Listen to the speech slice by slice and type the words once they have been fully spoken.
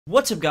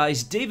What's up,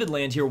 guys? David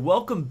Land here.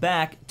 Welcome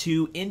back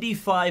to Indy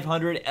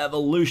 500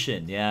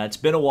 Evolution. Yeah, it's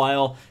been a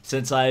while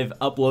since I've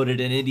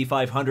uploaded an Indy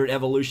 500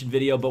 Evolution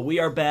video, but we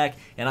are back,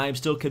 and I am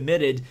still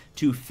committed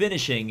to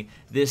finishing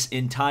this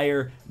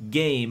entire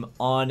game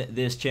on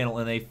this channel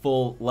in a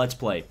full Let's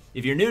Play.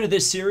 If you're new to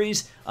this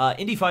series,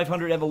 Indy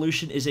 500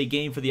 Evolution is a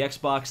game for the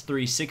Xbox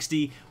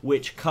 360,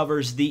 which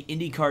covers the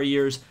IndyCar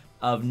years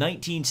of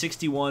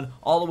 1961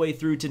 all the way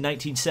through to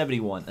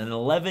 1971, an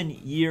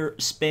 11-year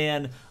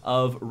span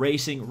of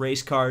racing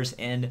race cars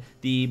and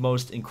the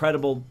most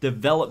incredible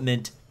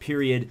development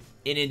period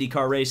in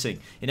IndyCar racing.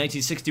 In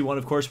 1961,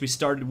 of course, we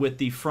started with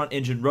the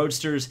front-engine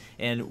Roadsters,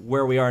 and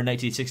where we are in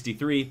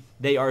 1963,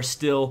 they are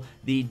still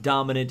the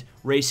dominant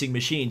racing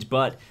machines,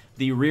 but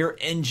the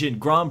rear-engine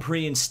Grand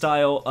Prix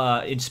style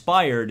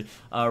inspired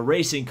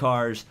racing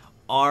cars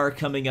are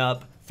coming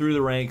up through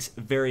the ranks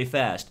very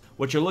fast.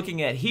 What you're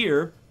looking at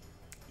here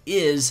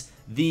is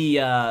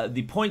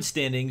the point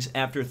standings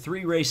after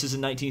 3 races in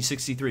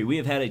 1963. We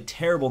have had a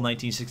terrible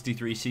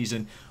 1963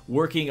 season,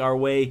 working our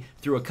way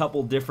through a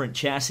couple different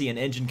chassis and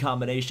engine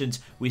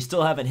combinations. We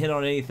still haven't hit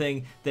on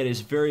anything that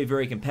is very,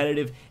 very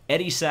competitive.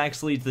 Eddie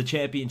Sachs leads the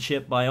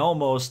championship by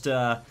almost,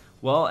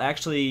 well,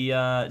 actually,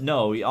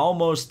 no,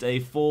 almost a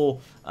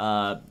full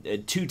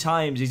 2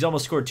 times. He's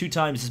almost scored 2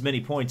 times as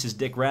many points as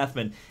Dick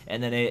Rathman,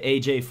 and then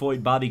A.J.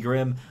 Foyt, Bobby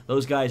Grimm.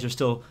 Those guys are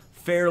still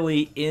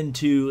fairly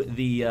into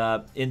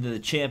the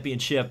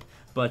championship,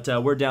 but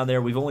we're down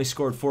there. We've only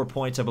scored 4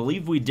 points. I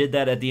believe we did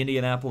that at the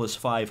Indianapolis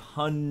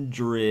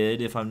 500,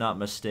 if I'm not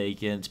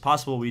mistaken. It's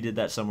possible we did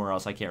that somewhere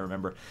else. I can't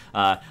remember.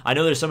 I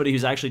know there's somebody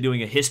who's actually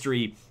doing a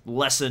history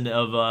lesson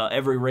of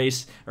every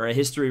race, or a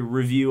history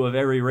review of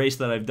every race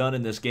that I've done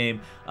in this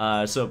game.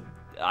 So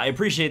I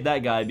appreciate that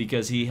guy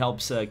because he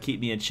helps keep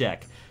me in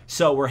check.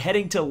 So we're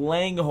heading to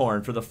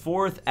Langhorne for the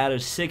 4th out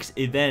of 6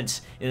 events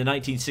in the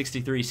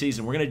 1963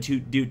 season. We're going to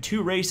do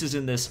 2 races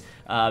in this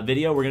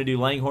video. We're going to do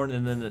Langhorne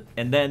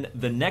and then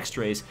the next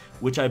race,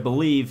 which I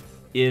believe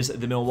is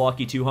the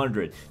Milwaukee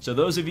 200. So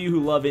those of you who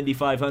love Indy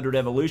 500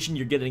 Evolution,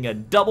 you're getting a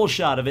double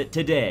shot of it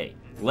today.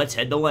 Let's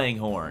head to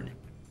Langhorne.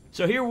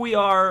 So here we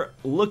are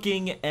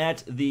looking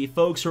at the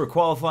folks who are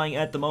qualifying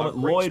at the moment.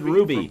 Lloyd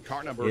Ruby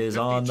is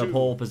on the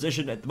pole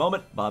position at the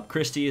moment. Bob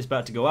Christie is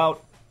about to go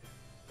out.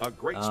 A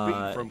great speed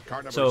from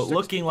car number so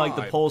looking like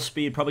the pole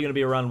speed probably going to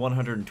be around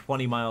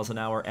 120 miles an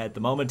hour at the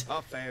moment.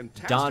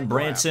 Don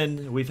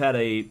Branson, we've had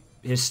a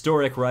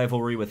historic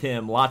rivalry with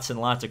him. Lots and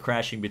lots of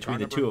crashing between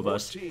the two of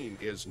us.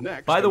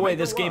 By the way,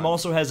 this game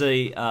also has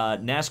a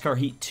NASCAR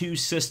Heat 2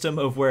 system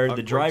of where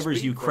the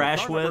drivers you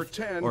crash with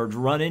or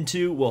run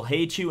into will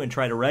hate you and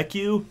try to wreck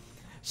you.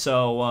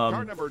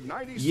 So,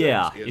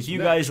 yeah, if you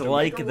guys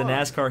like the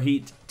NASCAR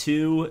Heat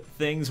 2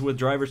 things with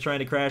drivers trying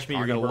to crash me,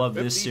 you're going to love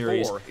this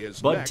series.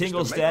 Bud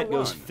Tinglestad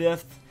goes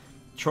 5th.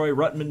 Troy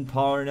Ruttman,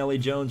 Parnelli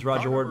Jones,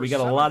 Roger Ward. We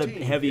got a lot of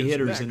heavy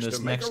hitters in this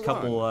next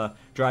couple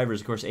drivers.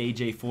 Of course,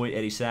 A.J. Foyt,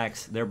 Eddie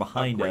Sachs, they're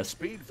behind us.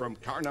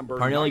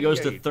 Parnelli goes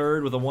to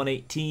 3rd with a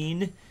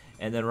 118.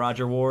 And then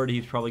Roger Ward,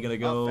 he's probably going to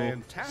go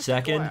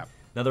 2nd.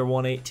 Another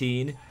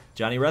 118.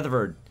 Johnny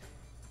Rutherford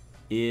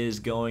is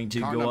going to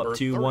go up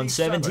to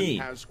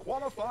 117.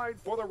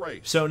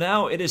 So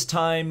now it is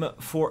time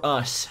for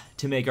us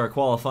to make our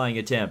qualifying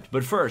attempt.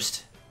 But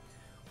first,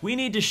 we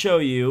need to show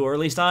you, or at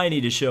least I need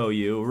to show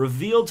you,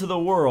 reveal to the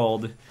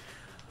world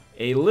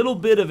a little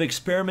bit of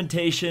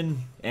experimentation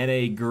and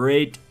a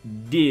great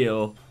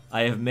deal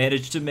I have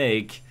managed to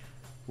make.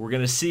 We're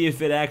going to see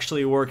if it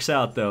actually works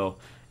out, though.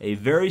 A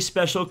very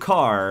special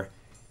car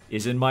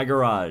is in my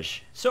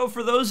garage. So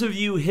for those of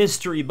you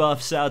history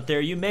buffs out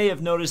there, you may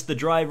have noticed the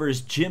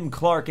drivers Jim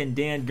Clark and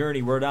Dan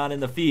Gurney were not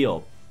in the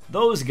field.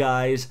 Those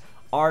guys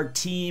are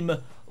Team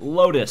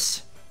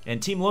Lotus.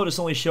 And Team Lotus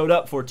only showed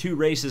up for 2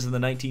 races in the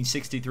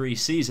 1963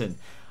 season,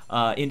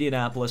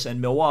 Indianapolis and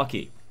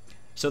Milwaukee.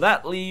 So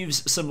that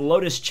leaves some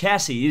Lotus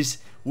chassis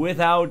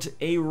without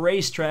a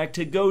racetrack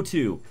to go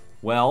to.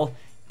 Well,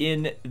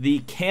 in the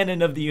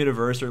canon of the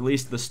universe, or at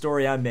least the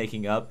story I'm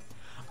making up,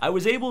 I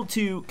was able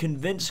to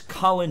convince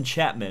Colin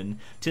Chapman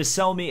to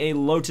sell me a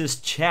Lotus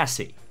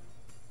chassis.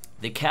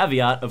 The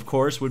caveat, of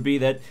course, would be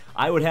that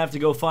I would have to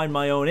go find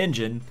my own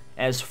engine,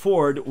 as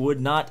Ford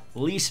would not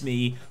lease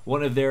me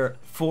one of their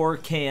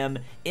 4-cam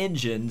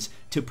engines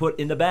to put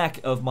in the back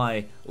of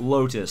my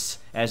Lotus,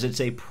 as it's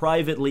a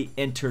privately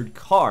entered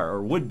car,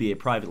 or would be a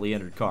privately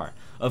entered car.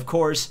 Of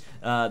course,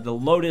 the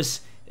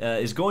Lotus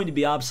is going to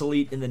be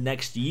obsolete in the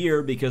next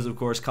year because, of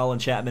course, Colin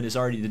Chapman is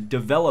already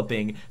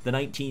developing the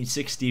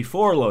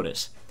 1964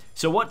 Lotus.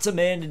 So what's a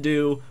man to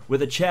do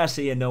with a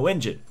chassis and no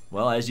engine?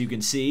 Well, as you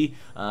can see,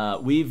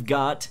 we've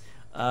gone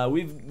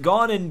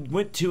and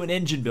went to an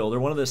engine builder,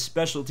 one of the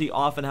specialty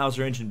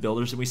Offenhauser engine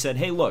builders, and we said,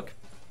 hey, look,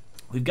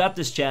 we've got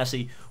this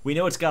chassis. We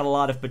know it's got a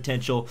lot of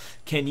potential.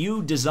 Can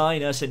you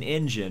design us an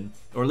engine,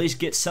 or at least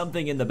get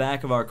something in the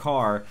back of our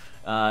car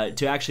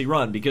to actually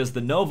run? Because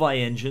the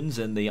Novi engines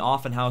and the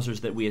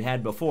Offenhausers that we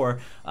had before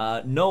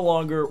no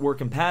longer were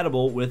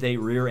compatible with a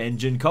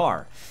rear-engine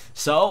car.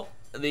 So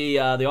the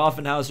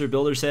Offenhauser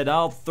builder said,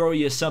 I'll throw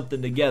you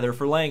something together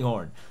for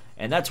Langhorne.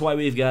 And that's why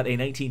we've got a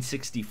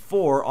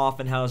 1964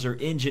 Offenhauser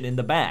engine in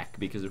the back,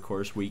 because of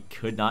course we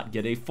could not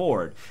get a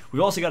Ford.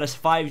 We've also got a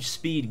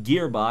 5-speed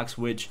gearbox,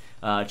 which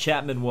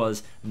Chapman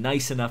was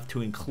nice enough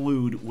to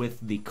include with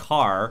the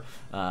car.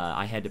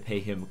 I had to pay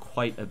him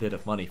quite a bit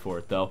of money for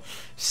it though.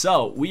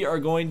 So we are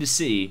going to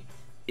see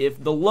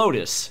if the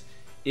Lotus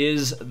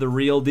is the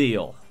real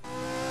deal.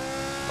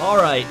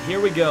 Alright, here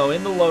we go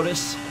in the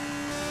Lotus.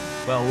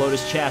 Well,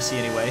 Lotus chassis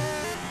anyway.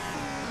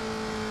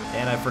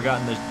 And I've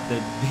forgotten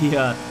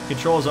the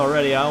controls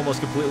already. I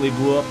almost completely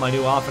blew up my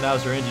new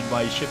Offenhauser engine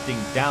by shifting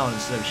down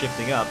instead of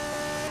shifting up.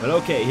 But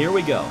okay, here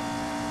we go.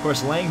 Of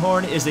course,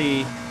 Langhorne is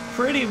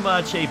pretty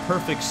much a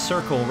perfect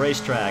circle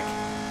racetrack.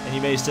 And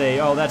you may say,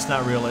 oh, that's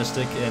not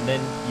realistic. And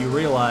then you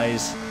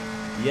realize,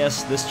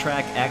 yes, this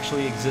track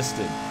actually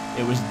existed.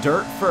 It was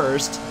dirt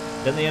first,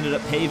 then they ended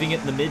up paving it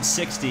in the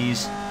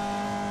mid-60s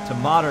to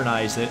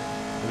modernize it.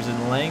 It was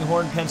in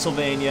Langhorne,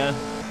 Pennsylvania.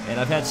 And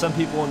I've had some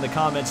people in the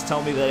comments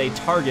tell me that a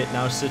Target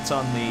now sits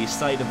on the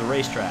site of the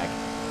racetrack.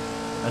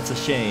 That's a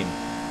shame.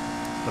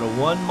 But a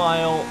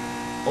 1-mile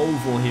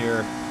oval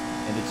here,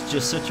 and it's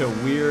just such a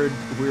weird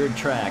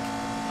track.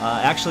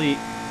 Actually,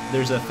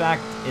 there's a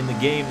fact in the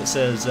game that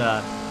says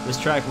this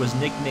track was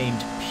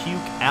nicknamed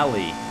Puke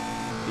Alley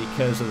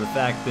because of the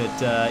fact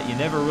that you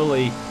never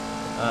really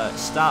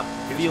stop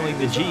feeling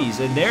the G's.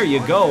 And there you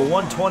go,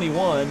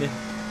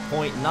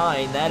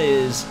 121.9. That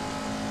is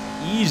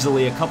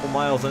easily a couple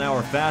miles an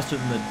hour faster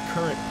than the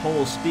current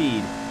pole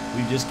speed.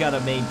 We've just got to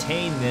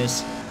maintain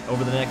this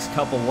over the next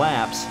couple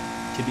laps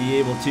to be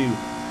able to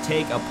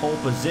take a pole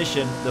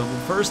position, the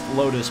first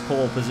Lotus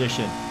pole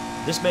position.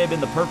 This may have been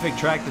the perfect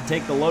track to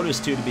take the Lotus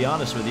to be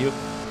honest with you,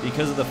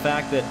 because of the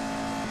fact that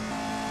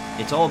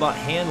it's all about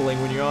handling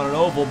when you're on an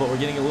oval, but we're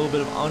getting a little bit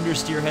of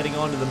understeer heading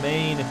onto the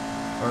main,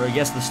 or I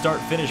guess the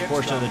start-finish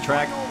portion of the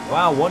track.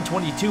 Wow,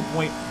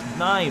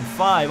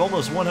 122.95,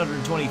 almost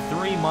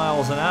 123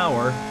 miles an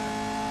hour.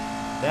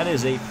 That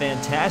is a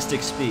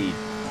fantastic speed.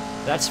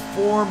 That's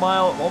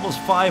almost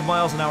 5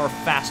 miles an hour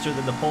faster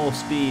than the pole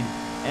speed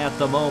at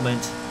the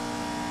moment.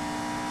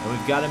 And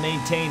we've got to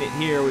maintain it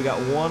here. We've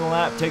got 1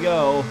 lap to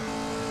go.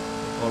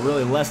 Well,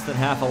 really less than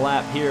half a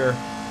lap here.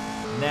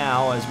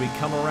 Now, as we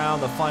come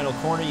around the final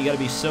corner, you got to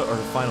be or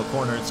the final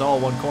corner, it's all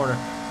one corner.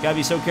 Got to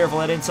be so careful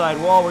that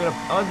inside wall. We're going to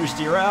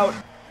understeer out.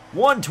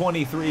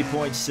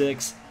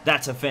 123.6.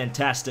 That's a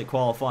fantastic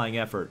qualifying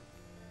effort.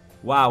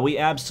 Wow, we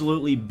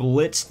absolutely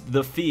blitzed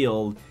the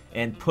field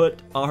and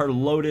put our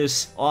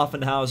Lotus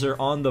Offenhauser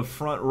on the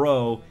front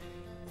row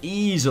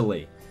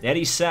easily.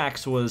 Eddie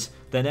Sachs was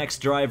the next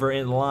driver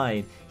in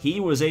line.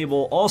 He was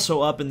able,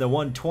 also up in the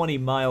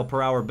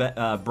 120-mile-per-hour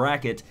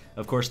bracket,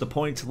 of course, the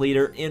points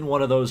leader in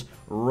one of those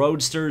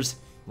Roadsters.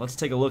 Let's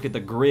take a look at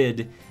the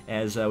grid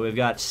as we've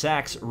got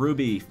Sachs,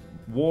 Ruby,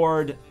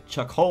 Ward,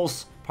 Chuck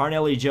Hulse,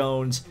 Parnelli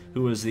Jones,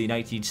 who was the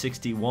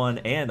 1961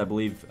 and I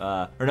believe,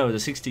 the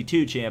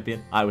 62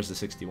 champion. I was the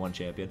 61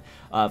 champion.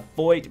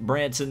 Foyt,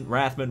 Branson,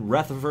 Rathman,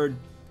 Rutherford,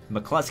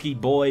 McCluskey,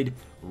 Boyd,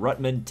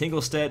 Rutman,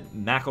 Tinglestead,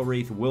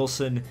 McElreath,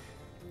 Wilson,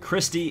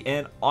 Christie,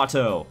 and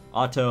Otto.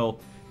 Otto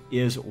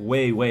is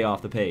way, way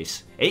off the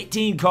pace.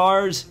 18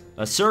 cars,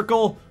 a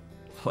circle.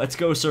 Let's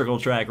go circle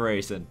track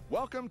racing.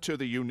 Welcome to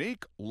the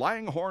unique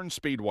Langhorne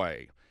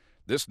Speedway.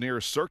 This near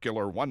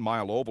circular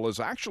 1-mile oval is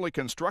actually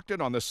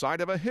constructed on the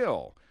side of a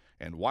hill,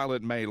 and while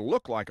it may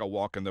look like a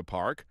walk in the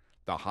park,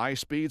 the high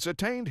speeds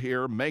attained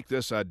here make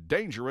this a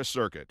dangerous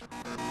circuit.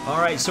 All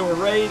right, so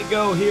we're ready to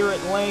go here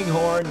at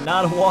Langhorne.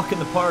 Not a walk in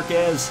the park,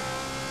 as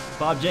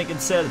Bob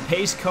Jenkins said. The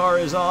pace car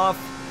is off.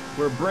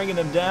 We're bringing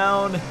them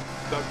down.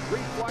 The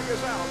green flag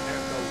is out,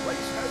 and the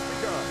race has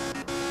begun.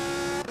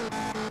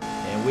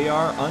 And we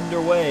are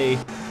underway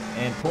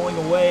and pulling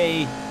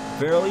away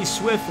fairly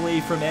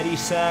swiftly from Eddie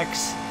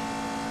Sachs.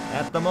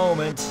 At the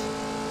moment,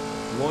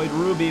 Lloyd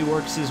Ruby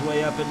works his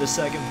way up into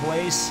second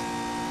place,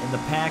 and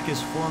the pack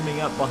is forming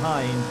up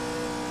behind.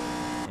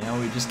 Now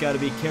we just got to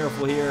be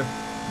careful here.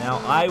 Now,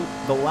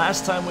 the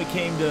last time we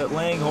came to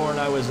Langhorne,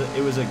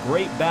 it was a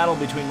great battle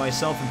between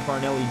myself and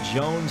Parnelli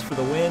Jones for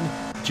the win.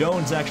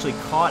 Jones actually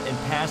caught and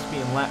passed me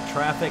in lap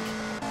traffic,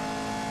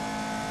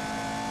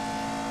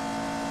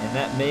 and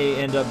that may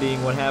end up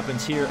being what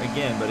happens here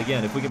again. But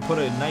again, if we can put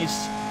a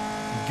nice,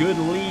 good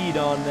lead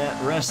on that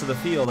rest of the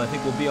field, I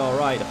think we'll be all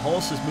right.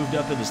 Hulse has moved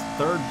up in his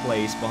third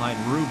place behind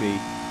Ruby,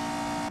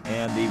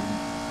 and the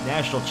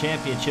national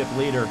championship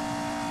leader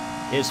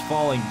is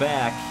falling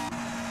back,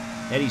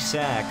 Eddie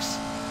Sachs.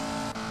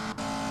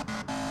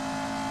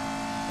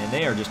 And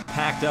they are just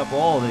packed up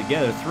all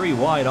together, 3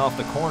 wide off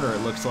the corner,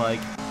 it looks like.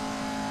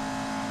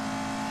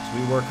 As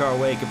we work our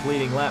way,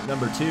 completing lap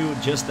number 2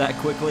 just that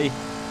quickly.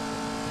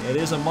 It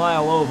is a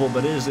mile oval,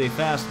 but it is a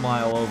fast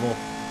mile oval.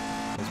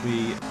 As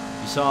you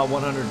saw,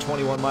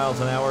 121 miles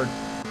an hour,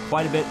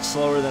 quite a bit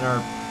slower than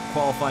our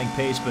qualifying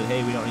pace, but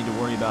hey, we don't need to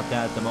worry about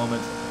that at the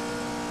moment,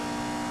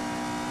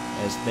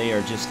 as they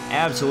are just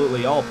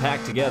absolutely all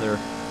packed together.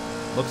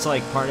 Looks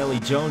like Parnelli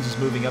Jones is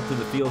moving up through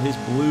the field. His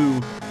blue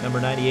number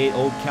 98,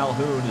 Old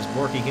Calhoun, is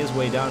working his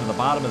way down to the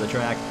bottom of the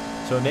track.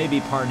 So it may be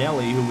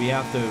Parnelli who we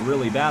have to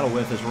really battle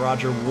with as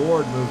Roger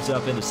Ward moves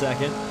up into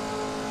second.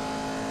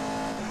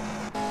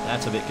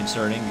 That's a bit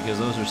concerning because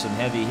those are some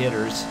heavy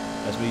hitters.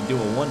 As we do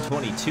a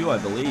 122, I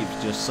believe.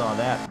 Just saw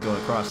that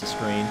going across the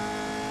screen.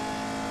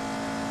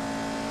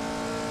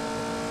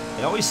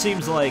 It always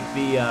seems like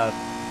the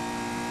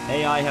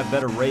AI have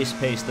better race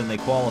pace than they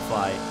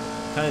qualify.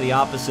 Kind of the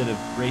opposite of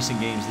racing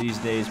games these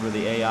days where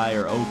the AI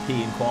are OP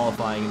in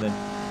qualifying and then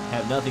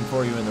have nothing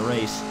for you in the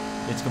race.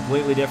 It's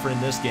completely different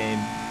in this game.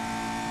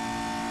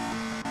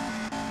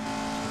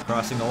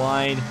 Crossing the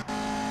line,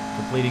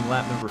 completing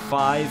lap number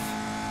 5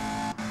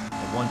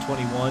 at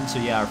 121. So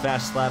yeah, our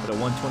fastest lap at a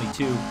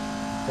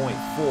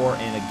 122.4.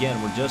 And again,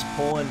 we're just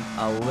pulling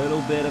a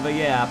little bit of a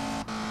gap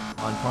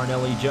on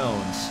Parnelli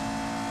Jones.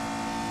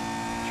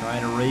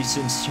 Trying to race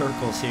in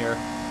circles here.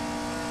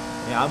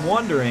 Yeah, I'm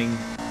wondering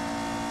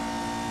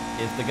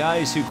if the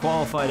guys who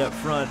qualified up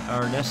front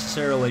are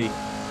necessarily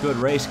good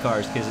race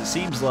cars, because it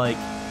seems like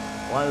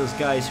a lot of those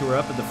guys who are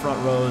up at the front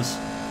rows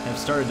have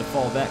started to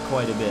fall back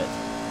quite a bit.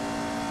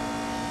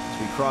 As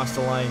we cross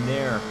the line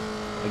there,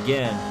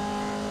 again,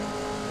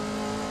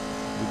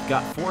 we've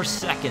got 4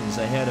 seconds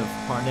ahead of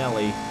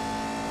Parnelli,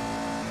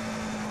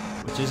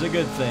 which is a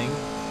good thing.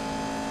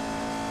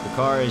 The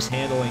car is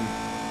handling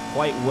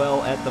quite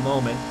well at the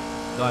moment,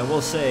 though I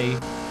will say,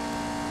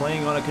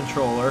 playing on a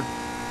controller,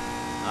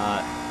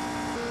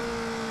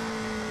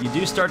 you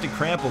do start to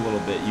cramp a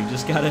little bit.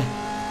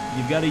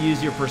 You've got to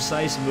use your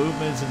precise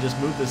movements and just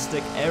move the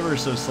stick ever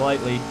so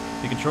slightly.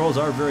 The controls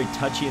are very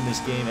touchy in this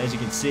game, as you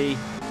can see.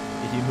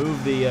 If you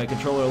move the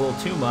controller a little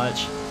too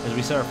much, as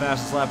we set our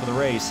fastest lap of the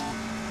race,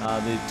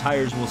 the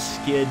tires will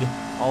skid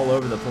all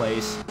over the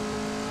place.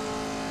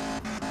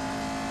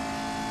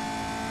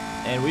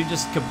 And we've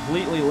just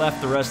completely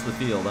left the rest of the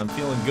field. I'm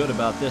feeling good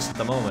about this at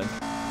the moment.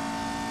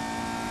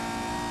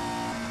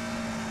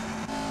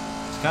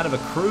 It's kind of a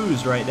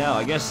cruise right now.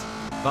 I guess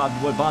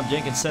what Bob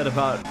Jenkins said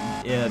about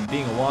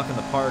being a walk in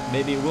the park,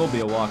 maybe it will be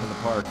a walk in the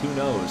park. Who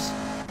knows?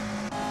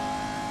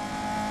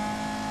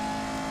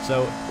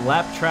 So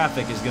lap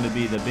traffic is going to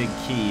be the big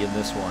key in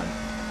this one.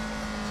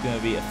 It's going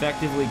to be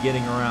effectively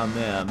getting around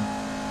them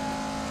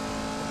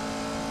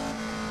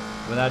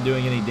without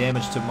doing any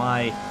damage to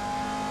my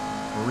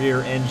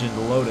rear-engined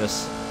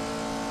Lotus.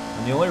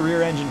 I'm the only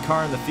rear-engine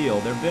car in the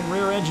field. There have been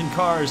rear-engine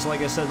cars,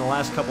 like I said, in the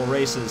last couple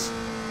races,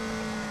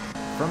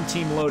 from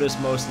Team Lotus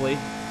mostly,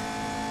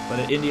 but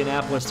at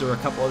Indianapolis there were a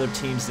couple other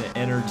teams that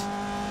entered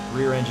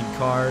rear-engine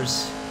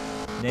cars,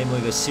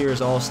 namely the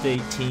Sears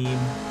Allstate team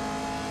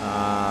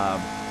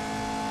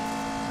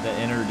that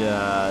entered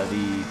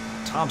the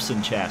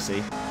Thompson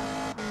chassis,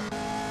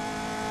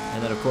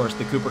 and then of course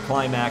the Cooper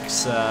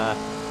Climax a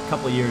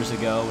couple years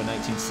ago in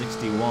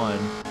 1961.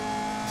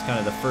 It's kind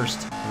of the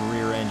first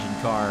rear-engine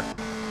car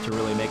to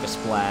really make a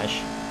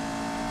splash.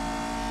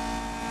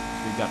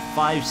 So we've got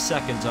 5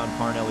 seconds on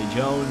Parnelli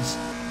Jones.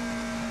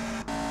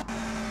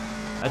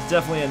 That's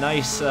definitely a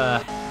nice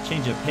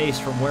change of pace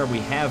from where we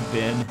have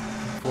been,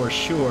 for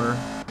sure.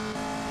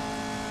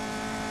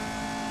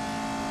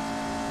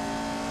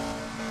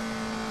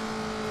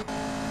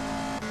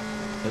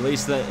 At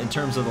least in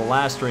terms of the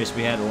last race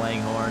we had at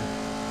Langhorne,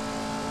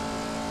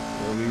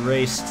 where we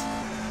raced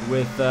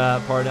with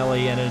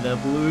Parnelli and ended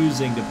up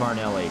losing to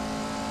Parnelli.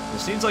 It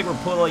seems like we're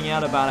pulling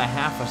out about a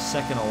half a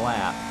second a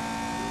lap,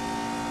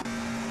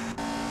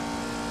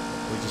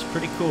 which is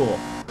pretty cool.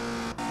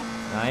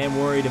 Now, I am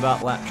worried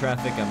about lap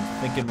traffic. I'm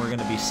thinking we're going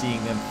to be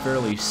seeing them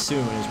fairly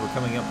soon as we're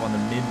coming up on the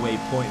midway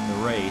point in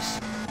the race.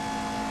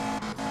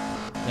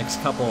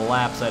 Next couple of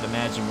laps, I'd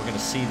imagine we're going to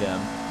see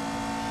them.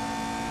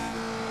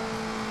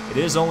 It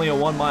is only a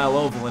 1 mile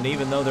oval, and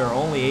even though there are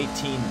only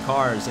 18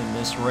 cars in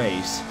this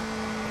race,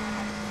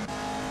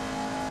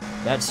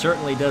 that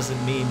certainly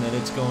doesn't mean that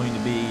it's going to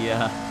be,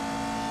 that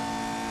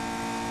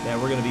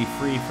we're going to be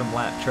free from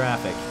lap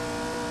traffic.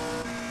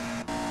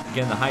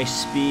 Again, the high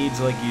speeds,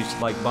 like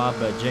Bob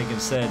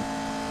Jenkins said,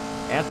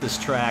 at this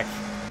track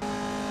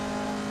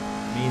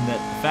mean that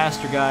the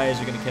faster guys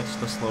are going to catch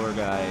the slower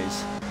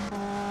guys,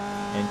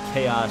 and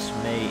chaos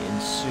may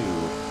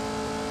ensue.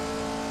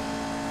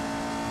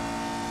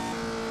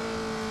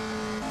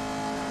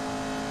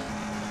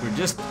 We're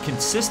just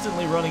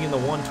consistently running in the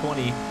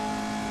 120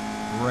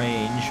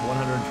 range,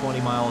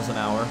 120 miles an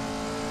hour,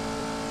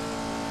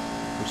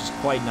 which is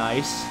quite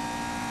nice.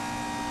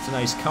 It's a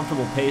nice,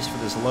 comfortable pace for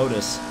this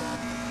Lotus.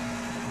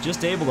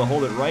 Just able to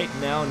hold it right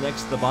now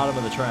next to the bottom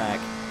of the track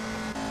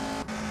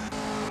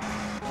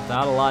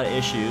without a lot of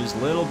issues.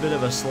 Little bit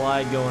of a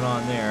slide going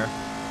on there.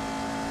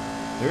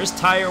 There is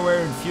tire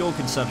wear and fuel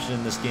consumption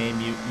in this game.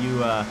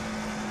 You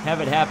have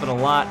it happen a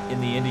lot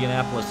in the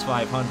Indianapolis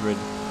 500,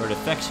 or it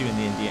affects you in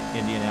the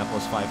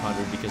Indianapolis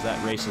 500 because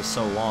that race is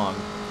so long.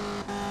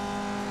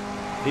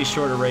 These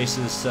shorter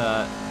races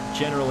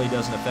generally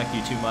doesn't affect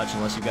you too much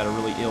unless you've got a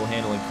really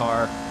ill-handling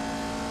car,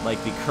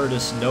 like the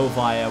Curtis Novi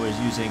I was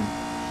using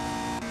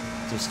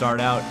to start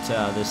out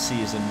this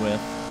season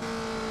with.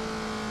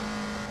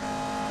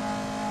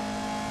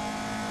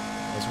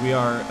 As we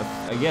are,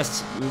 I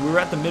guess, we were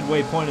at the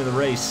midway point of the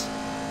race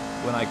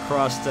when I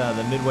crossed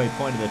the midway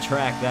point of the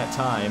track that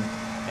time.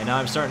 And now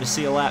I'm starting to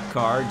see a lap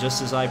car,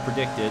 just as I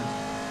predicted.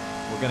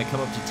 We're going to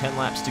come up to 10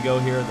 laps to go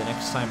here the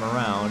next time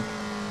around.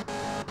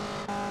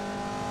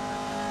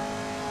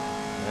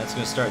 And that's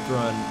going to start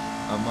throwing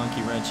a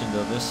monkey wrench into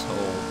this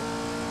whole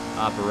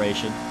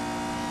operation.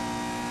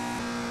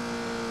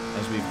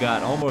 As we've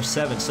got almost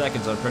 7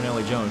 seconds on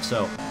Pernelli Jones.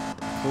 So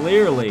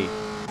clearly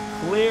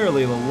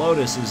the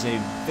Lotus is a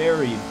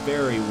very,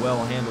 very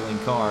well-handling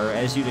car,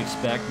 as you'd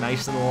expect.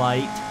 Nice and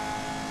light.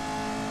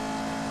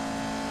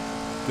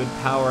 Good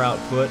power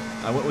output.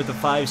 I went with the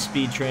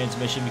 5-speed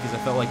transmission because I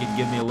felt like it'd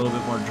give me a little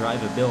bit more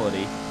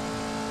drivability.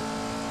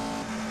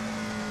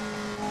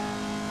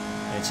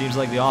 And it seems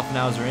like the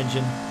Offenhauser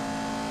engine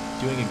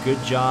doing a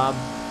good job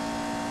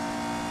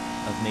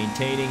of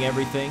maintaining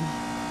everything.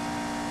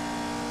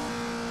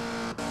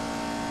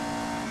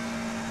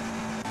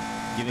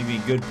 Giving me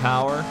good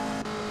power.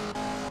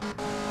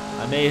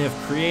 I may have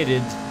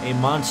created a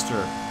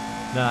monster,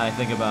 now I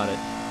think about it.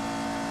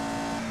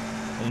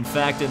 And in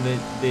fact, in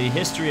the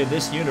history of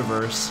this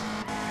universe,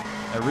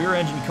 a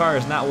rear-engine car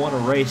has not won a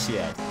race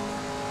yet.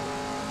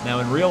 Now,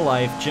 in real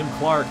life, Jim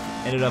Clark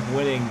ended up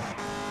winning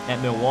at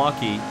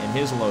Milwaukee in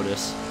his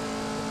Lotus.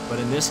 But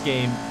in this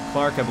game,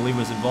 Clark, I believe,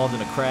 was involved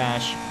in a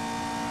crash,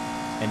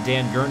 and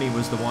Dan Gurney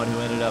was the one who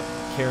ended up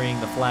carrying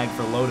the flag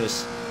for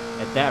Lotus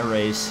at that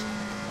race.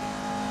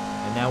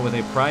 And now with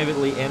a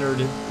privately entered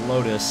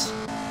Lotus,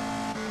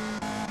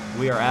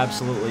 we are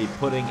absolutely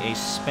putting a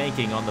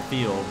spanking on the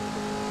field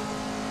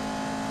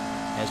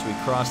as we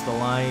cross the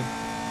line,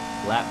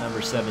 lap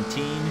number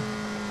 17.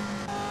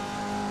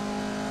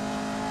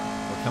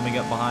 We're coming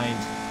up behind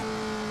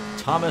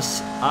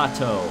Thomas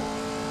Otto.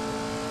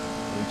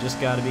 We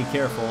just got to be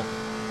careful.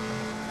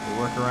 We'll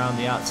work around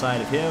the outside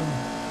of him.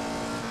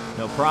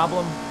 No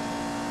problem.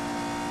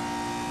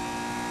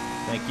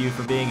 Thank you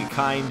for being a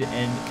kind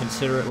and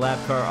considerate lap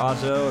car,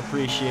 Otto.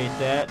 Appreciate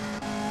that.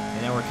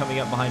 And now we're coming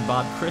up behind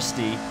Bob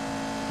Christie,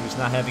 who's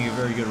not having a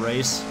very good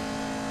race.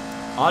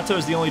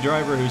 Otto's the only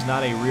driver who's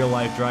not a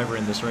real-life driver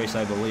in this race,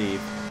 I believe.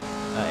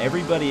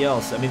 Everybody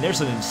else, I mean,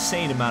 there's an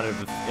insane amount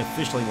of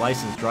officially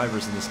licensed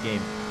drivers in this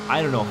game.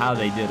 I don't know how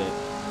they did it.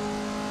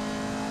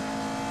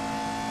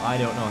 I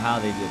don't know how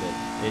they did it.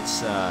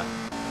 It's,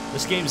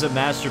 this game's a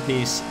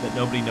masterpiece that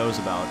nobody knows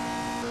about.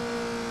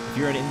 If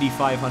you're an Indy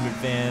 500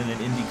 fan, an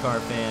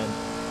IndyCar fan,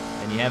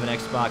 and you have an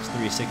Xbox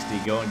 360,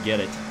 go and get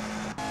it.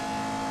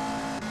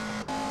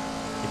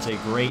 It's a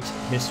great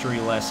history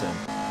lesson.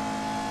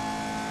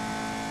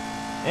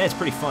 And it's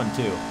pretty fun,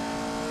 too.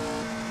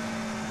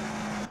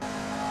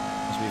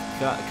 As we've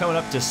got coming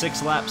up to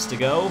 6 laps to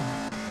go.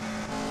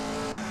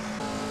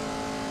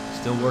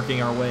 Still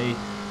working our way.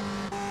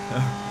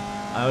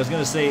 I was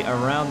going to say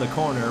around the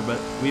corner, but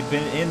we've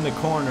been in the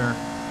corner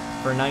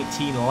for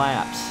 19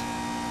 laps.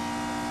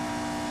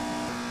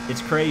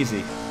 It's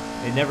crazy.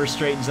 It never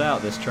straightens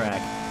out, this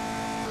track.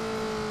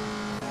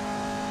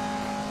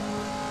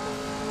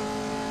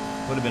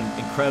 Would have been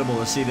incredible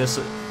to see this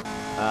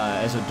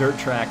as a dirt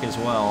track as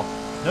well.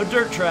 No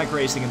dirt track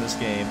racing in this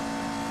game,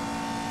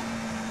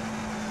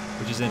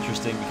 which is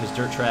interesting because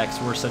dirt tracks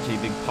were such a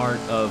big part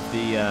of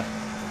the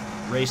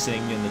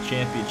racing in the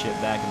championship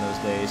back in those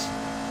days.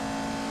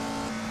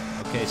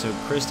 Okay, so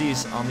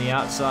Christie's on the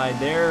outside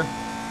there.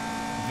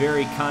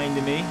 Very kind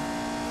to me.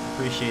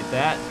 Appreciate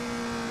that.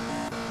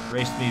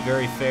 Raced me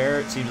very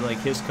fair. It seems like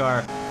his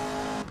car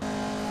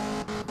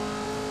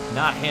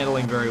not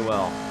handling very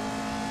well.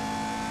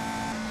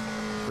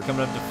 We're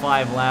coming up to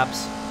 5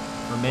 laps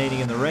remaining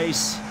in the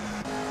race.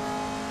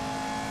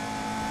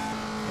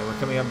 And we're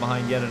coming up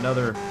behind yet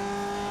another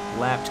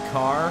lapped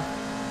car.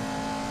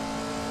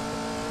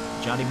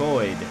 Johnny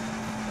Boyd,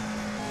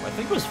 who I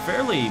think was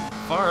fairly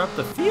far up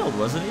the field,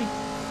 wasn't he?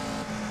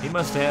 He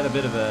must have had a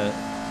bit of a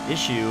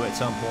issue at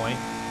some point,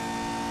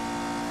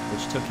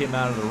 which took him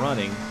out of the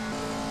running.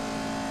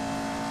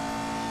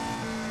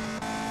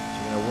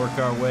 So we're going to work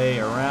our way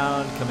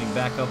around, coming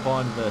back up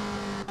onto the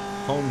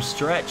home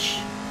stretch.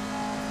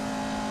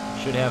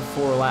 Should have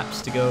 4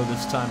 laps to go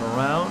this time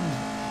around,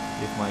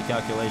 if my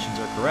calculations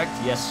are correct.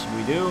 Yes,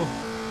 we do.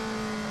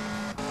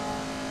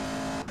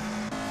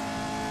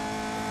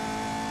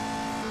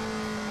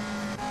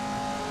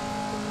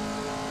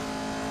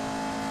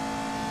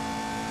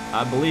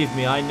 Believe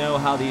me, I know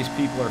how these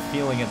people are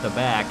feeling at the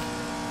back.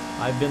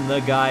 I've been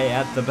the guy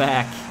at the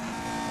back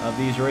of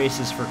these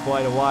races for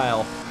quite a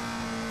while.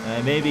 And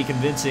I may be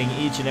convincing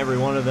each and every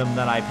one of them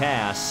that I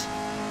pass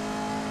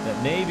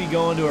that maybe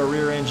going to a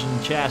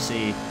rear-engine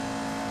chassis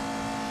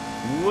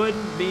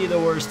wouldn't be the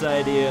worst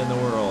idea in the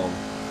world.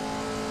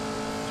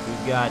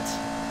 We've got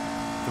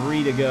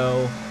 3 to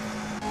go.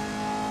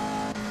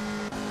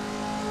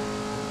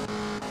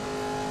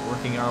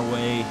 Working our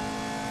way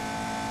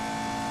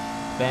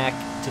back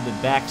to the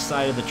back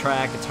side of the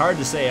track. It's hard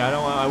to say.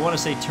 I want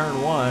to say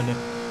turn 1,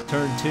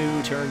 turn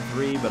 2, turn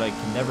 3, but I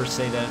can never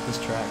say that at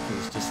this track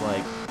because it's just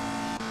like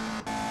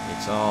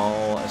it's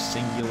all a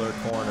singular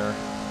corner.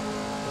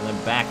 And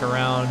then back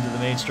around to the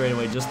main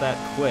straightaway just that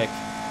quick.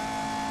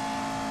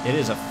 It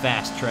is a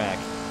fast track.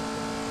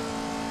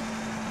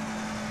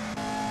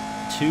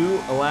 2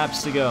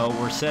 laps to go.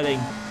 We're setting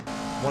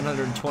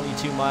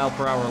 122 mile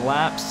per hour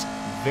laps,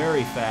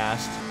 very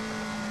fast.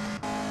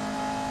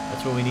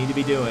 That's what we need to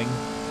be doing.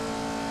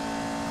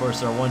 Of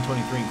course, our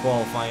 123 in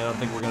qualifying, I don't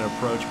think we're going to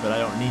approach, but I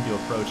don't need to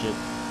approach it.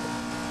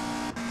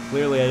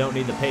 Clearly, I don't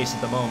need the pace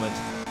at the moment.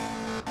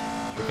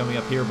 We're coming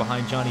up here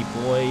behind Johnny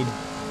Boyd.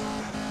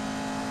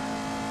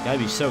 Gotta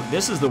be so.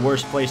 This is the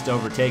worst place to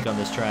overtake on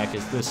this track.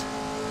 Is this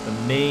the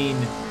main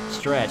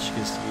stretch?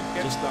 Because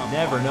you just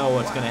never know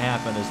what's going to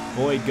happen as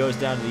Boyd goes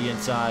down to the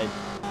inside.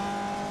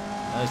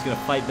 Now he's going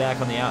to fight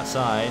back on the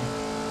outside.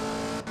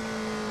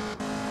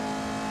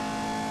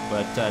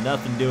 But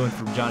nothing doing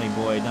from Johnny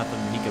Boyd. Nothing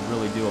he could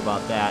really do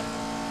about that.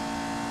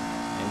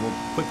 And we'll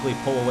quickly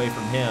pull away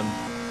from him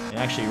and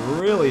actually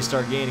really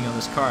start gaining on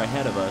this car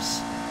ahead of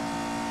us.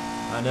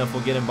 Not enough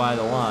we'll get him by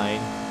the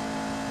line.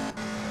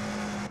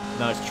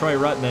 No, it's Troy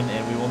Ruttman,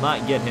 and we will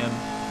not get him.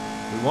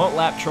 We won't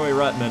lap Troy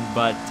Ruttman,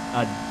 but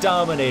a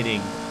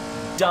dominating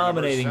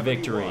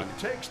victory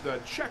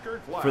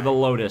for the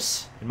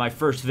Lotus in my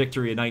first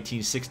victory in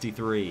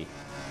 1963.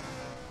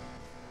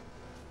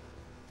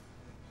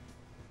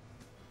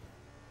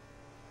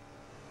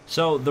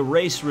 So the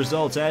race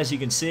results, as you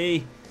can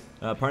see,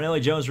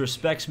 Parnelli Jones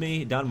respects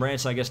me. Don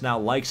Branson, I guess, now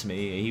likes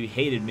me. He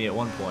hated me at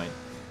one point.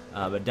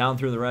 But down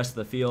through the rest of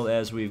the field,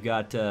 as we've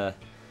got the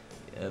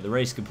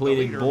race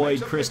completed,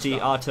 Boyd, Christie,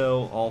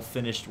 Otto all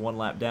finished 1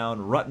 lap down.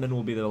 Ruttman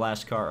will be the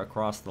last car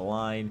across the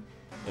line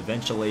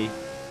eventually.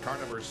 Car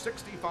number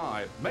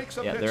 65 makes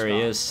a Yeah, pit there stop.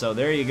 he is. So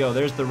there you go.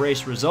 There's the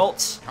race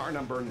results. Car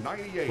number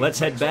 98 Let's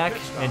head makes a back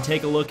pit stop. and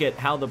take a look at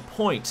how the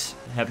points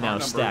have now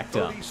stacked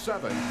up. Car number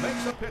 37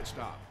 makes a pit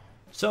stop.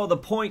 So the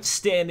point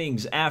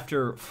standings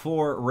after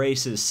 4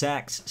 races.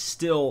 Sachs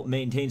still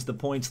maintains the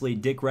points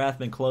lead. Dick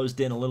Rathman closed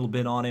in a little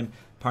bit on him.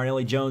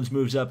 Parnelli Jones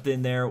moves up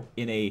in there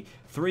in a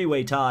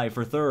 3-way tie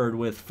for 3rd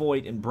with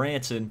Foyt and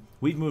Branson.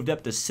 We've moved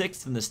up to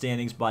 6th in the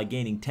standings by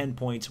gaining 10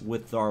 points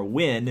with our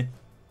win,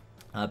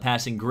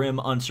 passing Grimm,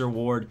 Unser,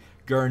 Ward,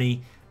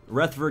 Gurney.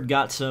 Rutherford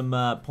got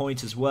some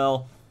points as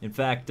well. In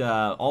fact,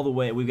 all the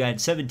way, we've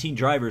had 17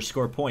 drivers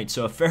score points,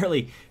 so a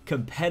fairly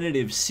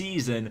competitive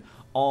season,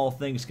 all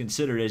things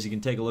considered, as you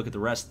can take a look at the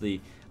rest of the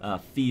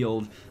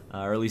field,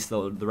 or at least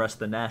the rest of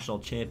the National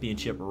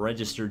Championship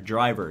registered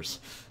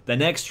drivers. The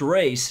next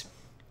race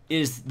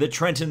is the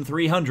Trenton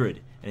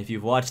 300. And if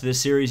you've watched this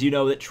series, you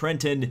know that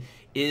Trenton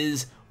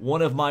is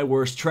one of my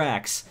worst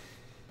tracks.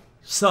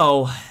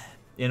 So,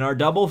 in our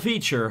double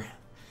feature,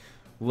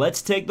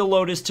 let's take the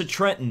Lotus to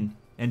Trenton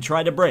and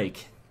try to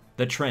break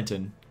the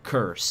Trenton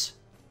curse.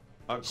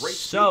 A great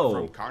So, speed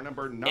from car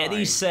number 9.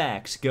 Eddie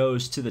Sachs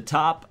goes to the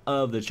top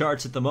of the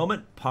charts at the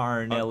moment.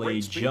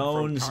 Parnelli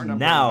Jones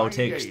now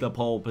takes the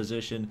pole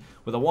position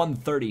with a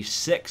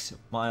 136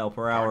 mile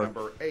per hour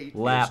number 8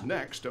 lap. is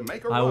next to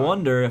make a I run.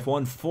 wonder if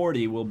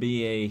 140 will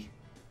be a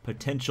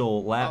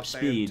potential lap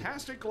speed.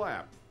 Fantastic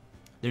lap.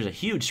 There's a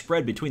huge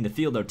spread between the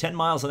field, though. 10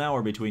 miles an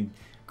hour between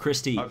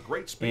Christie A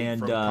great speed and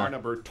from car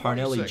number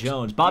Parnelli 26.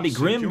 Jones. Bobby He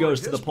Grimm secured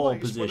goes to the his pole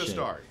place with a position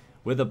start.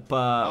 with a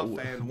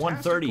fantastic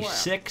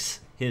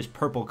 136. His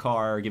purple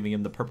car giving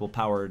him the purple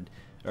car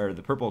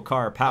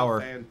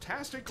power.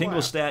 Fantastic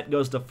Tinglestad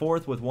goes to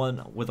 4th with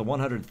a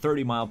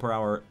 130 mile per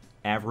hour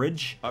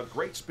average. A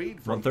great speed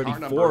from car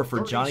 134 number for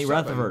Johnny 37.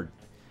 Rutherford.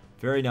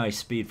 Very nice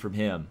speed from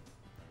him.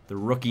 The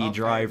rookie A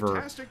driver.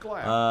 fantastic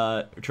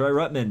lap. Troy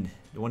Ruttman,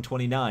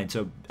 129.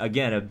 So,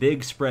 again, a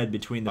big spread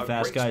between the A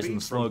fast great guys and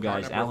the speed slow from car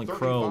guys. number Alan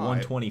Crow, 35.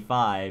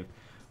 125.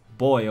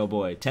 Boy, oh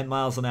boy, 10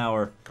 miles an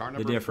hour, Car the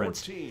number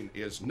difference. 14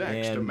 is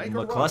next to And make a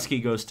run.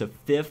 McCluskey goes to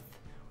 5th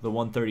with a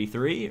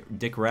 133.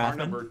 Dick Car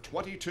number Rathman,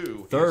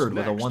 22 3rd is with a next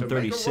to make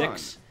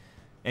 136.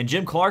 And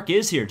Jim Clark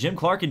is here. Jim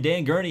Clark and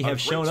Dan Gurney A have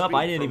great shown up. speed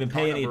I didn't from even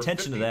car pay any number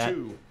attention to that.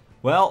 52.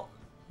 Well,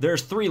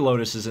 there's 3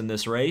 Lotuses in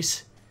this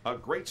race. A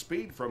great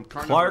speed from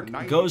car Clark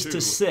number 92. goes to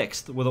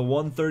 6th with a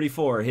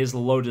 134. His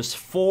Lotus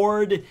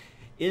Ford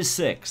is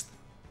 6th.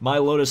 My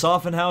Lotus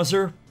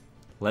Offenhauser?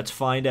 Let's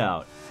find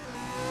out.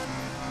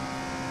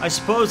 I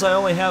suppose I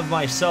only have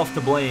myself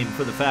to blame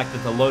for the fact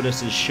that the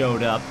Lotuses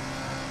showed up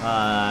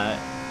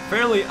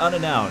fairly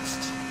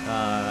unannounced.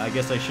 I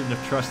guess I shouldn't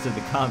have trusted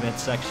the comment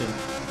section.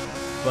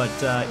 But,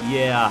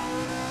 yeah.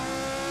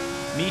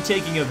 Me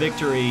taking a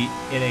victory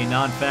in a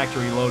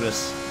non-factory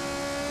Lotus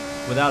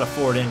without a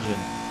Ford engine,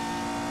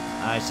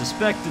 I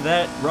suspect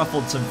that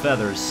ruffled some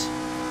feathers.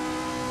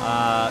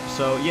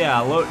 So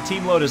yeah,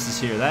 Team Lotus is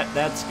here.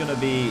 That's going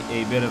to be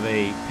a bit of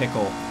a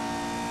pickle.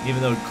 Even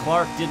though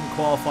Clark didn't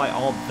qualify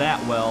all that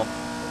well,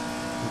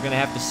 we're going to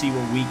have to see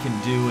what we can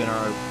do in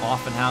our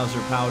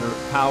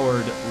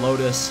Offenhauser-powered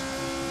Lotus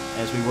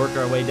as we work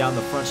our way down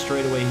the front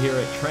straightaway here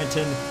at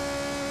Trenton.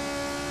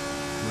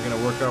 We're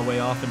going to work our way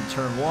off into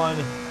turn 1.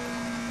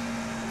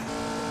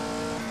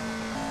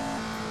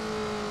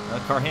 The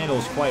car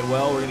handles quite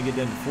well. We're going to get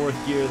into 4th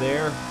gear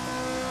there.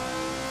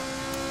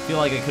 Feel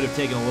like I could have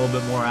taken a little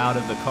bit more out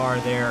of the car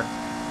there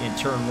in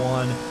turn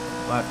 1.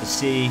 We'll have to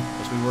see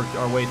as we work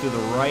our way through the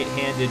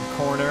right-handed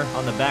corner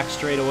on the back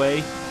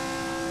straightaway.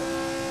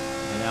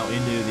 And now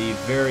into the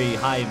very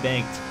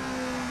high-banked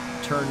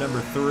turn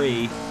number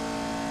 3.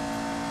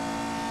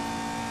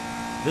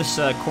 This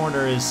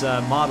corner is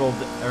modeled,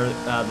 or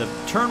the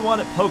turn 1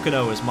 at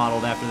Pocono is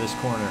modeled after this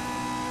corner.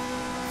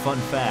 Fun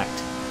fact.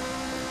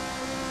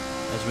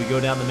 As we go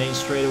down the main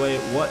straightaway,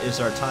 what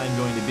is our time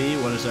going to be?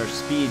 What is our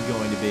speed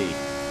going to be?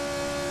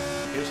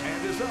 His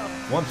hand is up.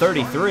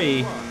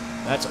 1:33.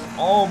 That's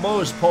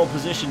almost pole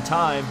position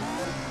time.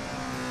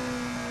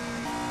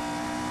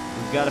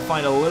 We've got to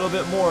find a little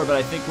bit more, but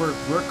I think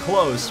we're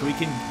close. We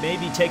can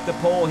maybe take the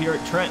pole here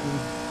at Trenton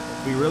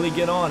if we really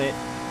get on it.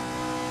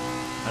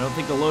 I don't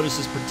think the Lotus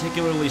is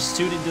particularly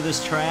suited to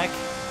this track.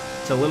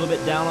 It's a little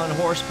bit down on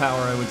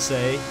horsepower, I would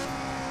say.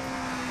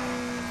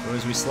 So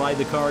as we slide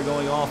the car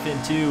going off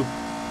into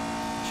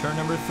turn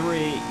number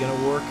 3,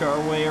 gonna work our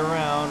way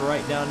around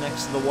right down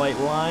next to the white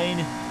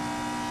line.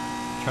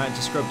 Trying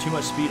to scrub too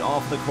much speed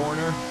off the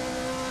corner.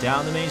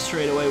 Down the main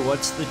straightaway,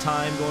 what's the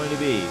time going to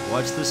be?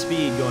 What's the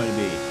speed going to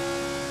be?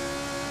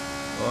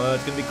 Oh,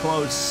 it's gonna be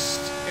close.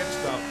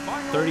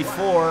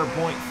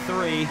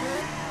 34.3.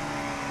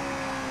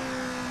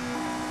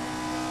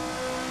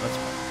 Let's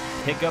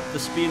pick up the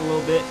speed a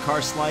little bit.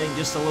 Car sliding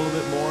just a little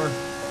bit more.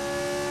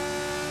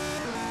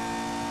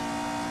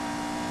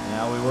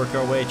 Now we work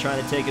our way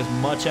trying to take as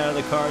much out of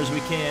the car as we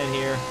can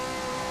here.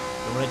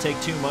 Don't want to take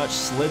too much.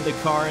 Slid the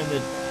car in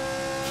the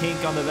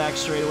kink on the back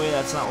straightaway.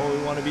 That's not what we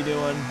want to be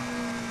doing.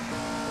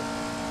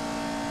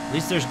 At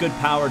least there's good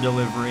power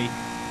delivery.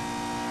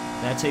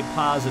 That's a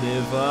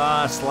positive.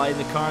 Sliding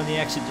the car on the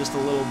exit just a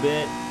little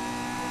bit.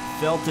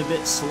 Felt a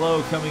bit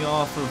slow coming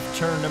off of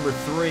turn number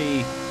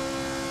 3.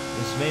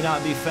 This may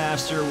not be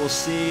faster. We'll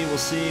see, we'll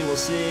see, we'll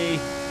see.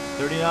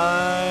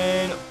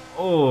 39.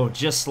 Oh,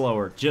 just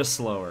slower, just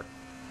slower.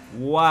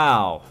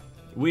 Wow.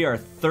 We are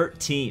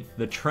 13th.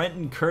 The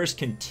Trenton curse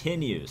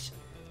continues.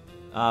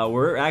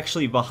 We're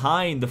actually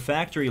behind the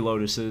factory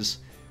Lotuses.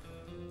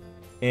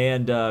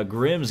 And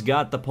Grimm's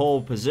got the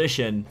pole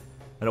position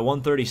at a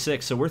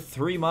 136. So we're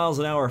 3 miles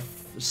an hour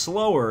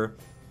slower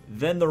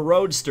than the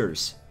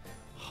Roadsters.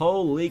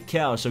 Holy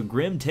cow. So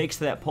Grimm takes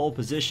that pole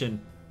position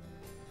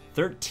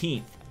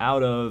 13th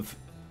out of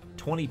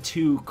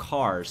 22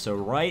 cars. So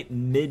right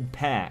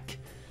mid-pack.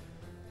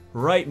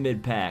 Right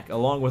mid-pack,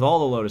 along with all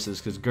the Lotuses,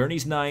 because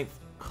Gurney's 9th,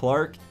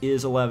 Clark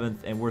is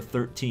 11th, and we're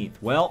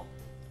 13th. Well,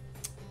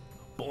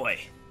 boy,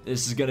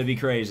 this is going to be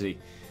crazy.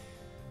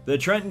 The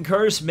Trenton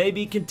curse may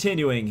be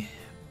continuing,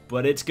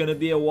 but it's going to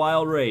be a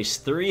wild race.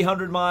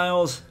 300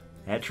 miles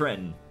at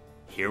Trenton.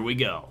 Here we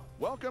go.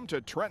 Welcome to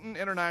Trenton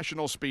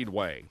International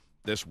Speedway.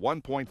 This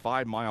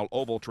 1.5-mile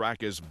oval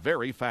track is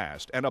very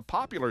fast and a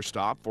popular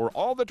stop for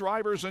all the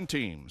drivers and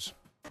teams.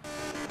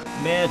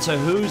 Man, it's a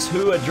who's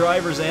who of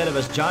drivers ahead of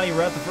us. Johnny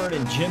Rutherford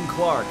and Jim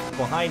Clark.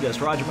 Behind us,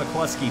 Roger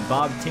McCluskey,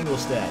 Bob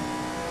Tinglestad.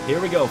 Here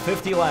we go,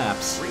 50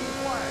 laps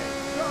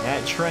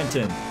at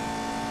Trenton.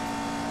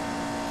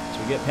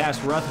 So we get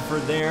past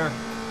Rutherford there.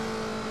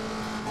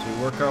 So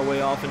we work our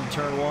way off into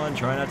turn 1.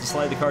 Try not to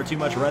slide the car too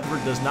much.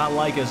 Rutherford does not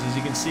like us. As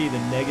you can see, the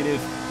negative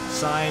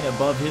sign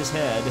above his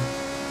head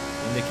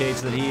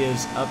indicates that he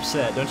is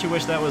upset. Don't you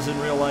wish that was in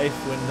real life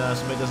when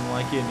somebody doesn't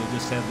like you and you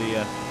just have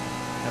the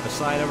have a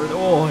sign over there?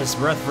 Oh, it's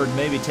Rutherford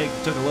maybe took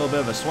a little bit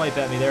of a swipe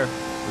at me there.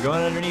 We're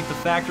going underneath the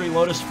factory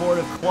Lotus Ford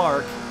of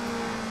Clark.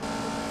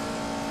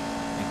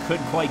 And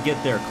couldn't quite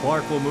get there.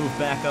 Clark will move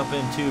back up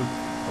into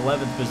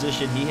 11th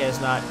position. He has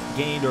not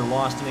gained or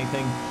lost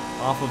anything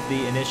off of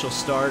the initial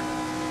start.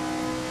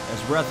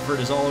 As Rutherford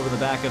is all over the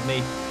back of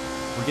me.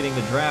 We're getting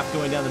the draft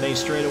going down the main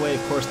straightaway.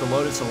 Of course, the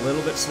Lotus a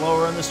little bit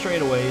slower on the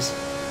straightaways,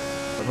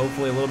 but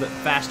hopefully a little bit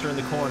faster in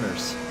the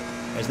corners.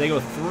 As they go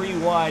 3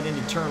 wide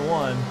into turn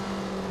 1.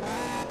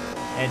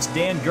 And it's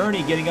Dan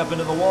Gurney getting up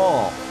into the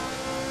wall.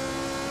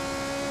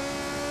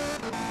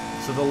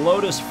 So the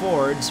Lotus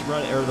Fords are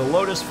running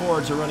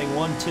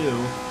 1-2.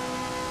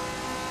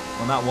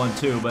 Well, not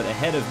 1-2, but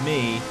ahead of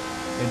me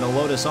in the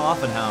Lotus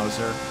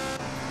Offenhauser.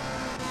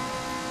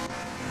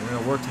 We're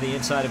going to work to the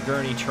inside of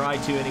Gurney. Try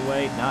to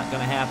anyway. Not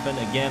going to happen.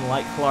 Again,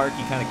 like Clark,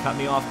 he kind of cut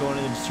me off going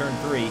into turn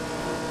 3.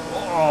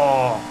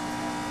 Oh!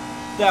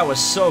 That was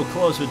so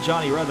close with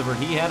Johnny Rutherford.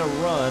 He had a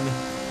run.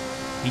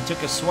 He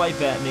took a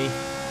swipe at me.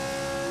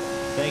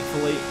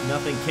 Thankfully,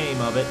 nothing came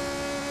of it.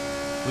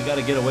 We got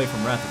to get away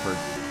from Rutherford.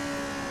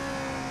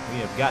 We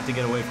have got to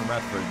get away from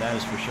Rutherford, that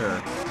is for sure.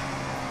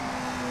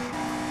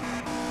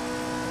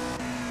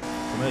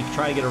 I'm going to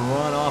try to get a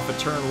run off of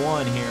turn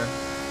 1 here.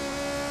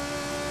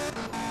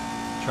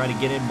 Try to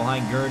get in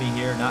behind Gurney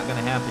here. Not going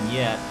to happen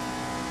yet.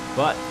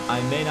 But I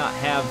may not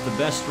have the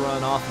best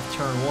run off of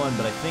turn 1,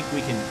 but I think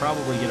we can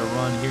probably get a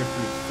run here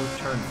through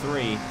turn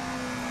 3.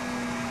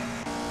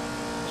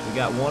 We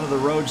got one of the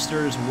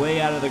Roadsters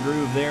way out of the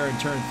groove there in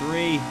turn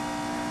 3.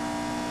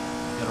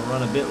 Gonna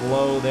run a bit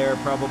low there,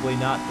 probably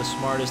not the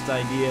smartest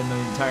idea in the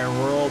entire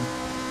world.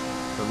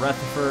 For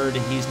Rutherford,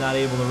 he's not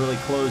able to really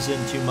close in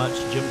too much.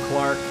 Jim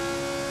Clark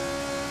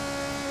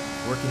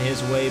working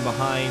his way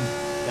behind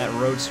that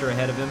Roadster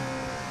ahead of him.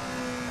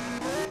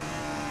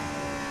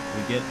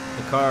 We get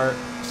the car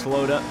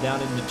slowed up down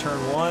into turn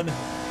 1.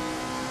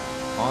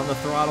 On the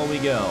throttle we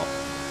go.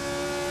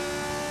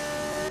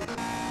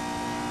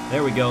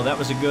 There we go, that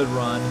was a good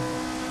run.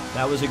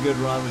 That was a good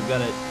run. We've got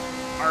to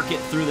arc it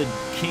through the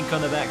kink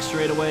on the back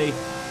straightaway.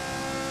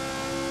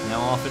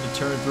 Now off into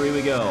turn 3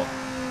 we go.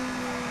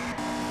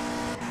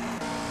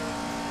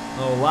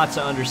 Oh, lots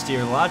of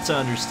understeer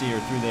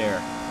through there.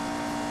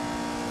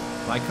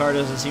 My car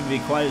doesn't seem to be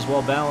quite as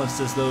well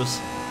balanced as those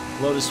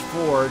Lotus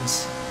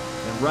Fords.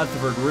 And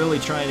Rutherford really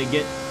trying to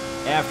get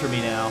after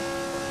me now.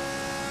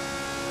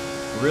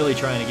 Really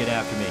trying to get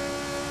after me.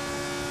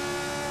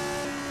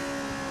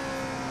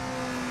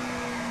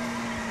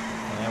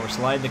 And we're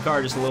sliding the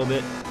car just a little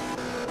bit.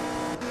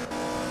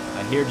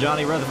 I hear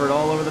Johnny Rutherford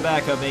all over the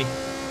back of me.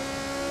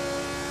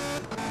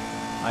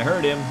 I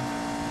heard him,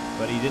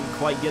 but he didn't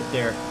quite get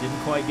there.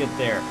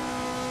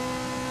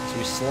 So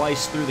we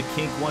slice through the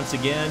kink once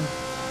again.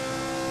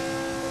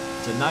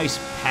 It's a nice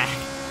pack.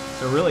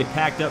 It's a really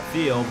packed up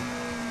field.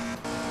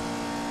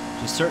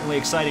 Which is certainly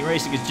exciting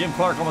racing because Jim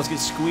Clark almost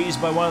gets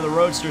squeezed by one of the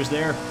Roadsters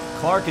there.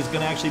 Clark is going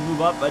to actually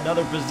move up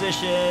another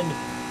position.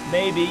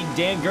 Maybe.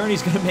 Dan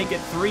Gurney's going to make it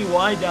 3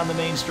 wide down the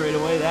main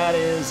straightaway. That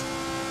is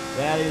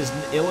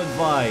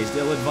ill-advised.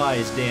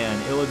 Ill-advised,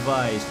 Dan.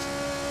 Ill-advised.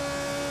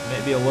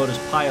 Maybe a Lotus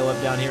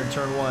pile-up down here in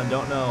turn 1.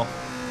 Don't know.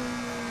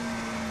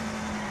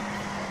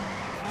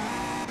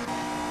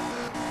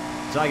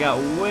 So I got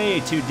way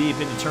too deep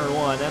into turn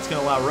 1. That's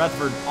going to allow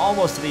Rutherford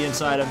almost to the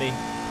inside of me.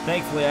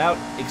 Thankfully, I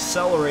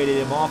out-accelerated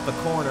him off the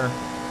corner.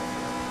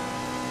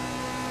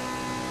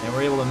 And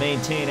we're able to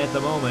maintain at the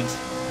moment.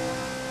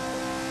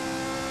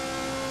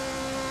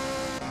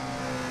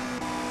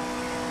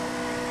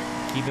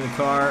 Keeping the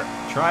car.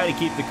 Try to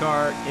keep the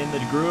car in the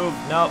groove.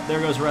 Nope, there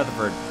goes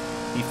Rutherford.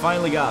 He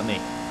finally got me.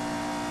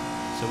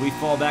 So we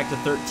fall back to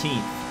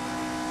 13th.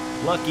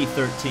 Lucky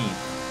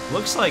 13th.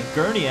 Looks like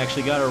Gurney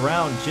actually got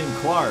around Jim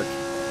Clark.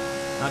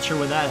 Not sure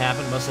when that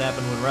happened. Must have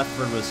happened when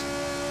Rutherford was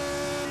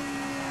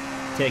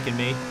taking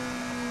me.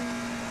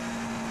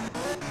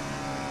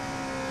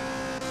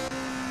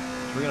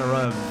 So we're going to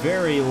run a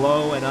very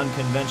low and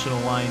unconventional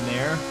line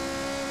there.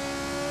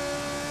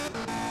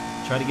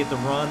 Try to get the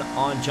run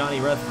on Johnny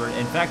Rutherford.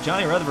 In fact,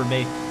 Johnny Rutherford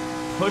may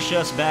push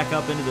us back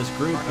up into this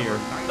group here.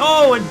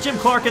 Oh, and Jim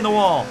Clark in the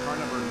wall.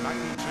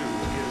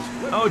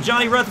 Oh,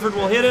 Johnny Rutherford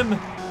will hit him.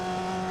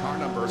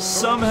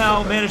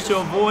 Somehow managed to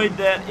avoid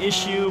that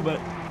issue, but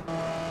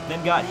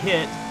then got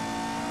hit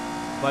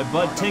by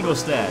Bud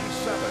Tinglestad.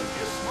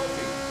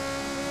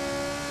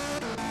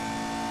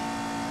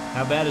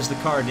 How bad is the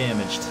car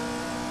damaged?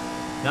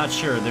 Not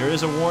sure. There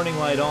is a warning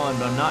light on,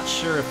 but I'm not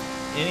sure if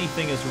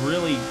anything is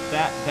really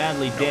that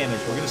badly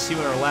damaged. We're going to see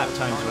what our lap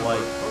times are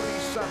like.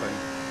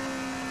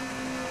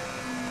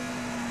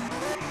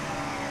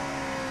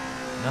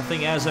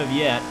 Nothing as of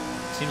yet.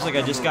 Seems like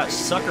I just got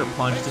sucker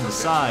punched in the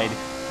side.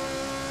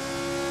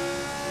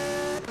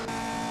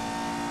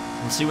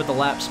 We'll see what the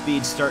lap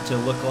speeds start to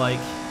look like.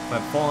 If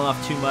I've fallen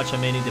off too much, I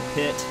may need to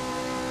pit.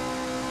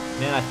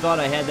 Man, I thought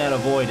I had that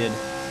avoided.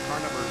 Car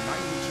number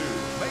 92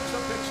 makes a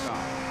pit stop.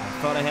 I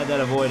thought I had that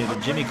avoided, but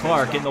Jimmy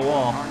Clark in the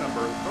wall.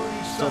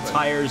 Still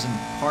tires and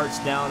parts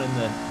down in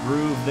the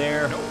groove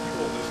there. No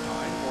fuel this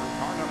time for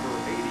car number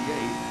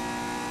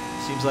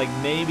 88. Seems like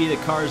maybe the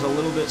car's a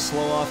little bit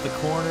slow off the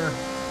corner.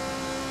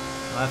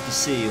 We'll have to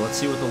see. Let's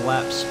see what the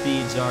lap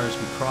speeds are as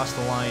we cross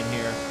the line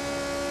here.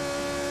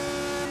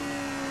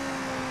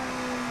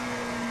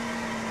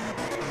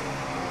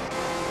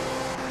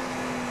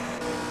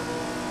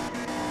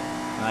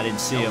 I didn't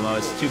see him. I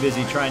was too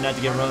busy trying not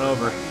to get run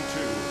over.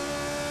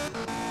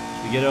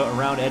 We get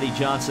around Eddie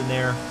Johnson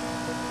there.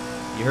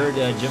 You heard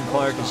Jim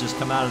Clark has just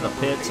come out of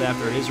the pits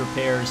after his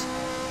repairs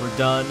were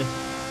done,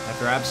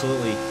 after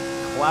absolutely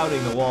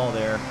clouding the wall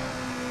there.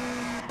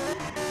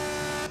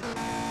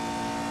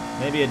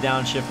 Maybe a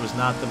downshift was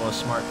not the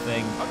most smart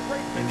thing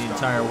in the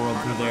entire world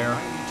through there.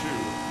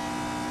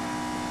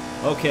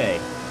 Okay.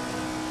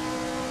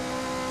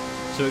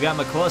 So we got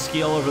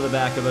McCluskey all over the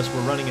back of us.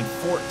 We're running in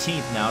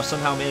 14th now.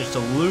 Somehow managed to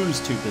lose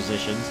 2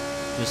 positions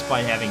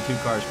despite having 2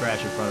 cars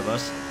crash in front of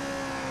us.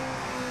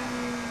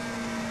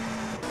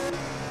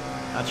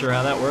 Not sure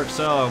how that works.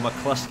 Oh,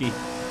 McCluskey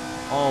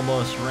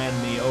almost ran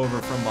me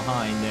over from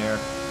behind there.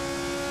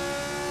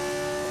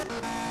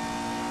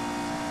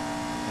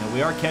 And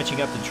we are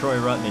catching up to Troy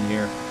Ruttman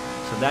here,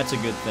 so that's a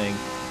good thing.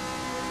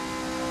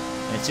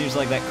 And it seems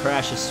like that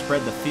crash has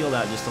spread the field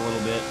out just a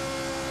little bit.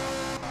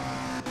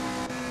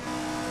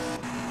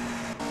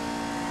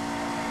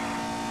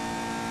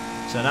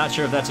 So not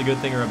sure if that's a good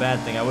thing or a bad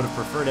thing. I would have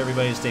preferred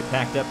everybody to stay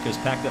packed up because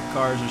packed up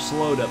cars are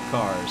slowed up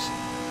cars.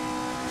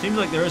 Seems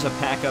like there is a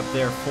pack up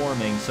there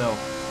forming, so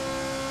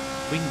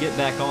if we can get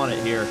back on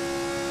it here,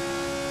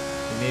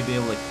 we may be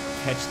able to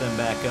catch them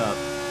back up.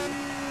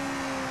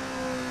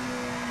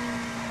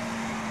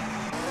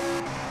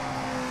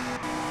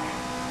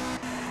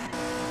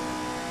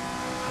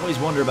 I always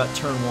wonder about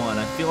turn 1.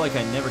 I feel like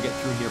I never get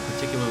through here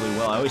particularly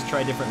well. I always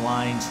try different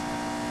lines.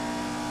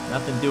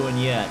 Nothing doing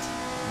yet.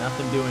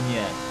 Nothing doing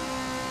yet.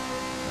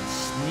 Let's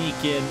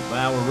sneak in.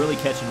 Wow, we're really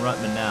catching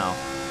Ruttman now.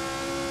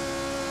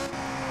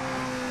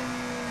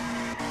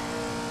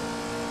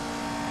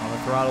 On the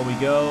throttle we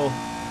go.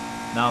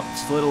 Now,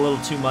 slid a little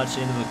too much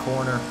into the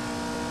corner.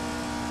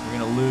 We're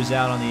going to lose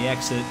out on the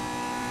exit.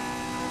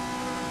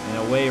 And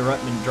away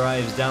Ruttman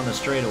drives down the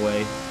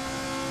straightaway.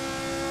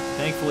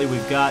 Thankfully,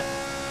 we've got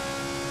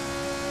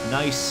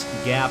nice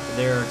gap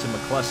there to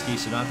McCluskey,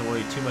 so not to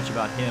worry too much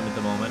about him at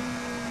the moment.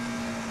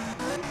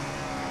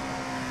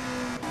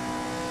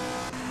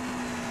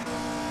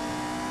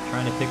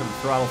 Trying to pick up the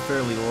throttle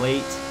fairly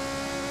late.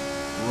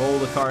 Roll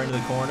the car into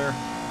the corner.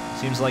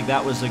 Seems like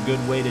that was a good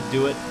way to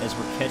do it as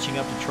we're catching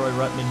up to Troy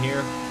Ruttman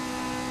here.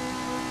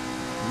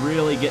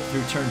 Really get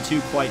through turn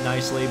 2 quite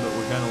nicely, but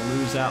we're going to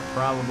lose out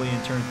probably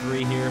in turn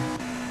 3 here.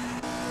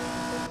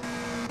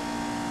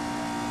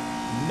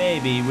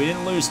 Maybe. We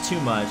didn't lose too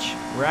much.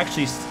 We're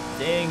actually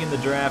staying in the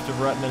draft of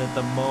Ruttman at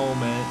the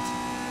moment.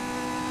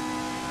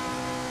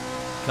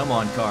 Come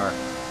on, car.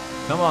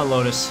 Come on,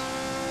 Lotus.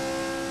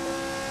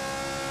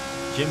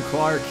 Jim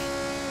Clark,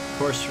 of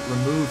course,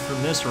 removed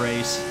from this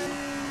race.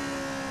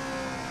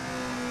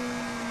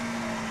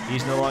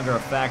 He's no longer a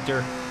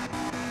factor.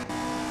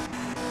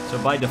 So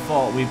by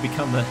default, we've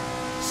become the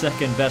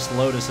second best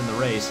Lotus in the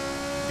race.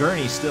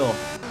 Gurney's still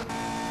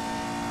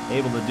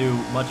able to do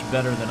much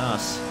better than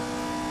us.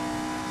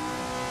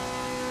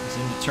 As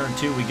into turn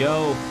 2 we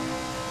go.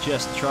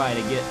 Just try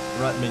to get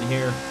Ruttman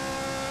here.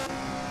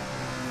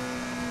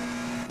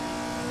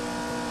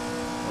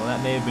 Well,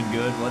 that may have been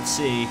good. Let's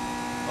see.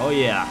 Oh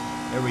yeah,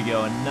 there we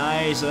go. A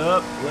nice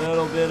up,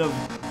 little bit of,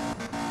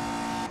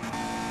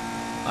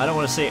 I don't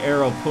want to say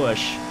arrow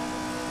push,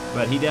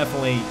 but I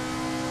definitely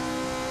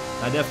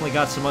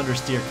got some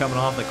understeer coming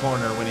off the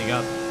corner when he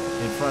got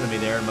in front of me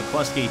there. And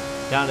McCluskey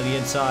down to the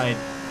inside.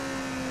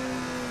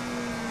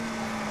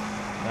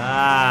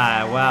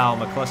 Ah, wow,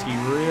 McCluskey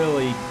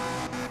really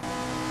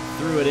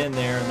threw it in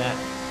there, and that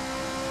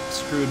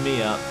screwed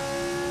me up.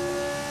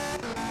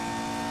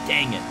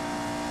 Dang it.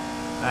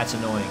 That's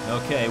annoying.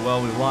 Okay,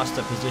 well, we've lost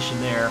a position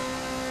there.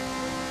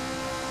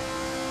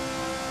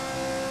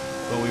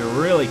 But we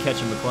were really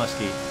catching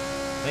McCluskey.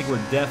 I think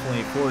we're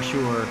definitely, for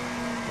sure,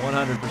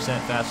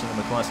 100% faster than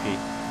McCluskey.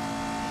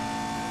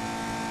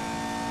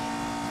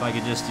 If I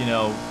could just, you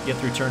know, get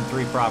through turn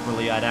 3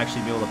 properly, I'd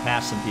actually be able to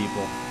pass some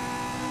people.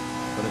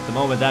 But at the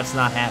moment, that's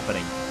not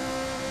happening.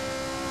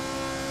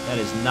 That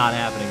is not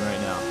happening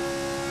right now.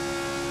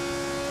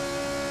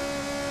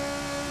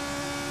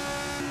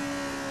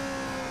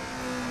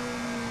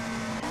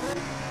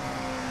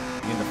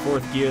 In the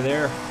 4th gear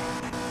there.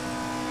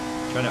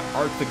 Trying to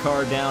arc the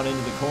car down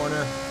into the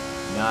corner.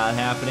 Not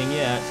happening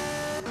yet.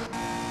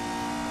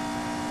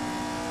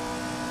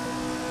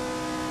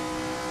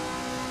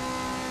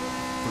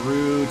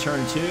 Through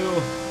turn 2.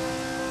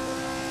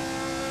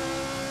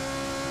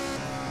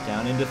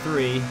 Down into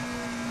 3.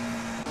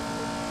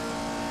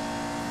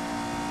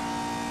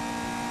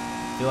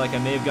 Feel like I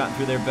may have gotten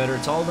through there better.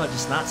 It's all about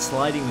just not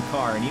sliding the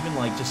car, and even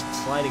like just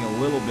sliding a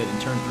little bit in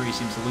turn 3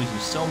 seems to lose you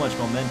so much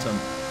momentum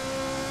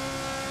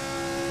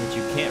that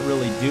you can't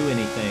really do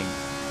anything.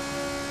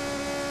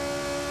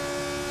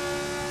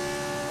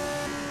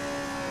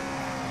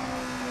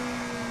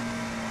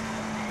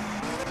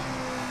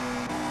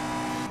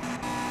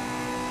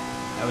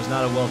 That was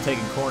not a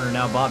well-taken corner.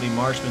 Now Bobby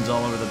Marshman's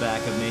all over the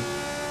back of me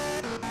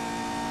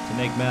to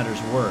make matters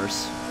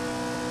worse.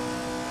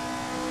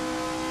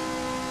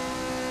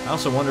 I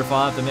also wonder if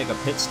I'll have to make a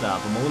pit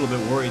stop. I'm a little bit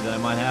worried that I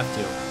might have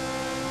to.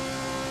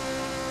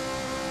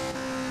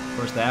 Of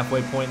course, the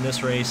halfway point in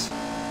this race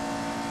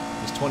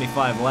is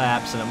 25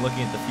 laps, and I'm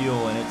looking at the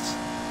fuel, and it's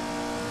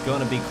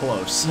gonna be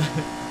close.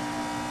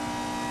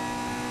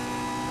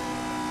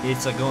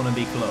 It's gonna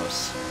be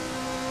close.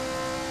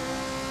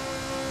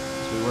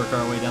 We work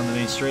our way down the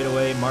main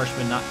straightaway.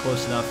 Marshman not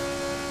close enough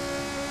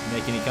to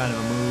make any kind of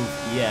a move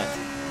yet.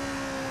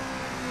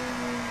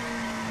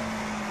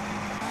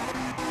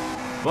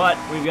 But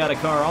we've got a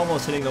car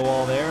almost hitting the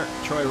wall there.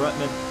 Troy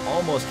Ruttman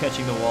almost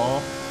catching the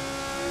wall.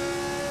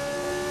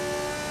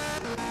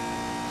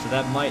 So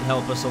that might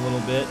help us a little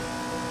bit.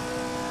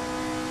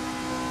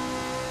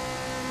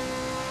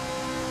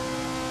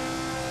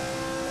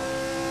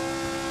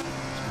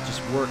 So we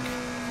just work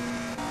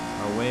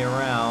our way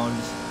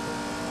around.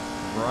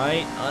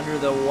 Right under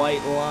the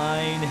white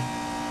line.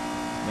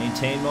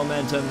 Maintain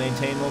momentum,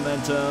 maintain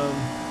momentum.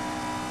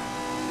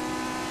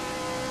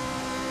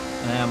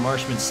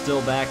 Marshman's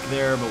still back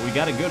there, but we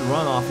got a good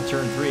run off of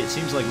turn 3. It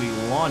seems like we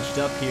launched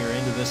up here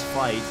into this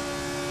fight.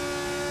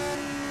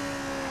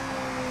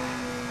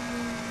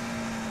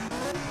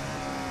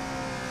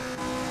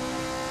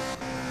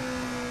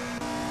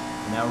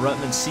 Now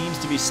Ruttman seems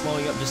to be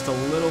slowing up just a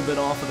little bit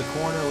off of the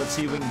corner. Let's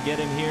see if we can get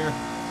him here.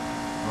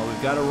 Well,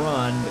 we've got to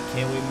run, but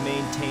can we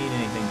maintain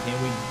anything?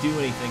 Can we do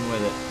anything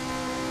with it?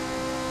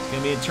 It's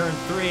going to be in turn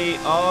 3.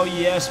 Oh,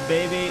 yes,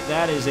 baby.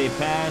 That is a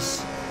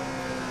pass.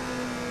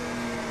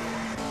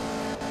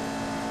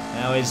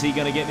 Now, is he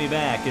going to get me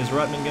back? Is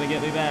Ruttman going to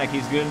get me back?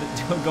 He's going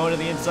to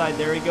the inside.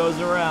 There he goes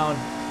around.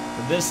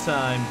 But this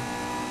time,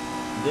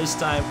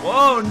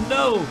 whoa,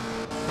 no!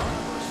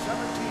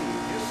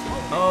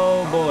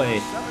 Oh,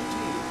 boy.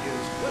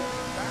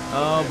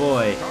 Oh,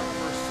 boy.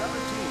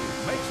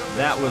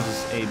 That was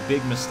a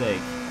big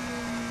mistake.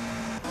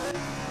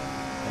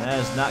 And that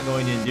is not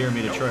going to endear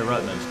me to Troy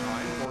Ruttman.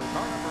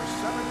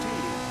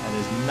 That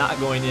is not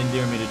going to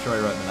endear me to Troy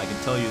Ruttman, I can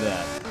tell you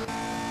that.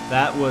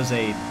 That was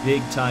a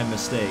big-time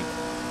mistake.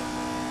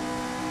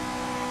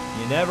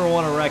 You never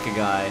want to wreck a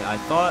guy. I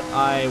thought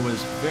I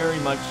was very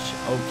much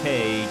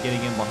okay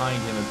getting in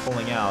behind him and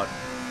pulling out.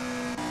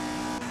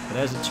 But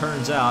as it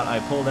turns out, I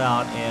pulled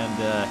out and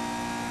the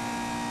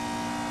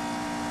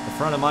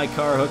front of my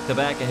car hooked the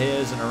back of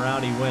his and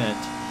around he went.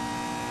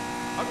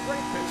 A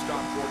great pit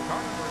stop for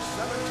car number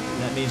 17.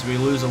 That means we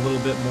lose a little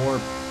bit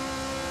more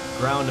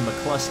ground to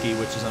McCluskey,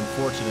 which is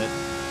unfortunate.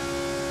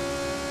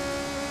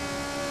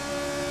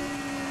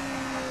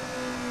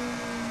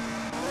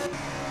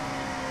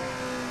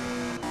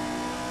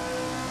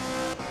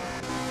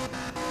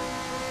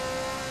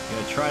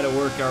 Gonna try to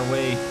work our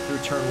way through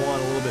turn 1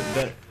 a little bit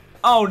better.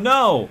 Oh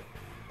no!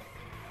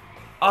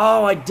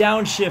 Oh, I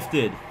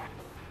downshifted.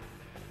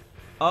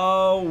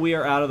 Oh, we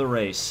are out of the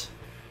race.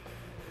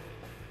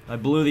 I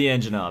blew the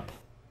engine up.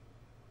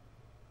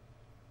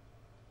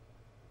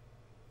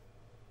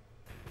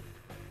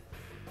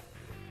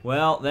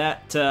 Well,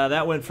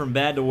 that went from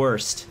bad to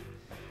worst.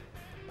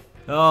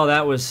 Oh,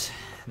 that was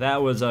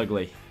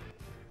ugly.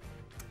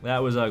 That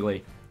was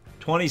ugly.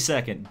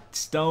 22nd,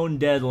 stone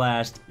dead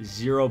last,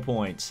 0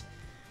 points.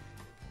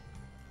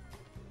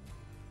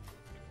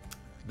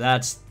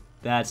 That's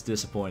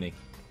disappointing.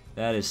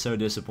 That is so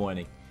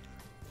disappointing.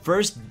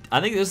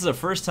 I think this is the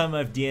first time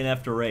I've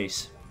DNF'd a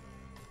race.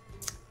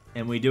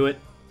 And we do it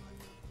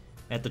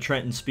at the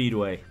Trenton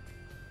Speedway.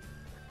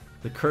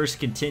 The curse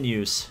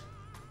continues.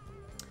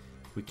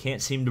 We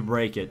can't seem to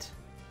break it.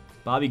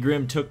 Bobby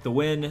Grimm took the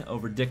win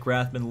over Dick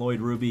Rathman,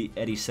 Lloyd Ruby,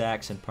 Eddie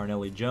Sachs, and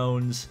Parnelli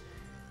Jones.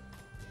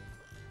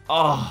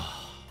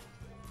 Oh!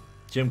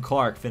 Jim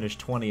Clark finished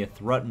 20th.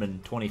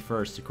 Ruttman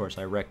 21st. Of course,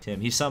 I wrecked him.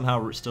 He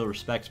somehow still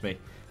respects me.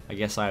 I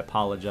guess I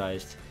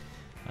apologized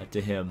to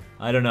him.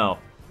 I don't know.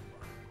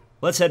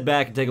 Let's head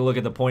back and take a look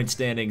at the point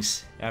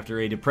standings after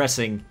a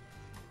depressing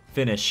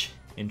finish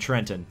in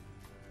Trenton.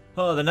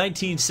 Oh, the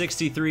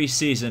 1963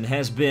 season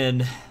has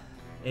been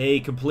a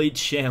complete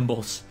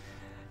shambles.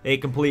 A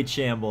complete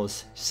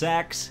shambles.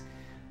 Sachs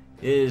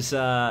has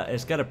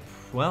got a,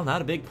 well,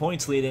 not a big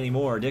points lead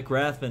anymore. Dick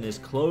Rathman is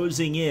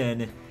closing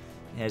in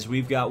as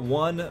we've got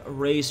one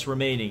race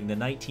remaining, the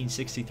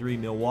 1963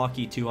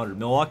 Milwaukee 200.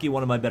 Milwaukee,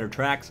 one of my better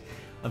tracks.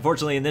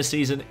 Unfortunately, in this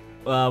season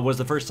was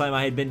the first time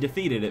I had been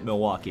defeated at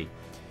Milwaukee.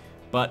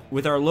 But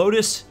with our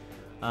Lotus,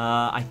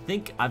 I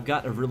think I've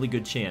got a really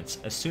good chance.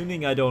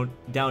 Assuming I don't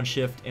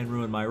downshift and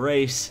ruin my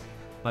race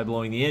by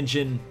blowing the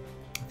engine,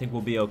 I think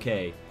we'll be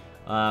okay.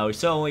 We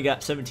still only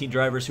got 17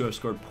 drivers who have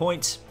scored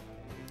points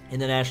in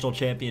the National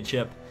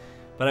Championship,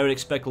 but I would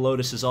expect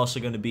Lotus is also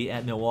going to be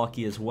at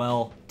Milwaukee as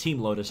well. Team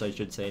Lotus, I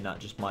should say, not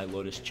just my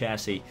Lotus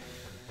chassis.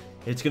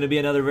 It's going to be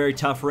another very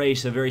tough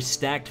race, a very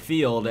stacked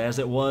field as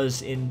it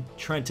was in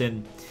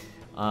Trenton.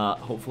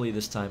 Hopefully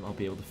this time I'll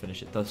be able to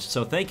finish it.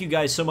 So thank you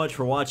guys so much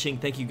for watching.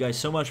 Thank you guys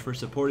so much for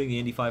supporting the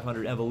Indy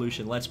 500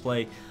 Evolution Let's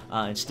Play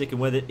and sticking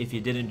with it. If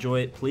you did enjoy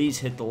it, please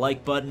hit the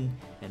like button,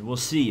 and we'll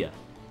see you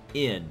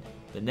in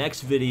the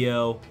next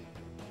video,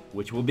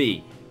 which will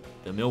be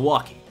the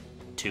Milwaukee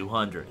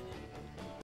 200.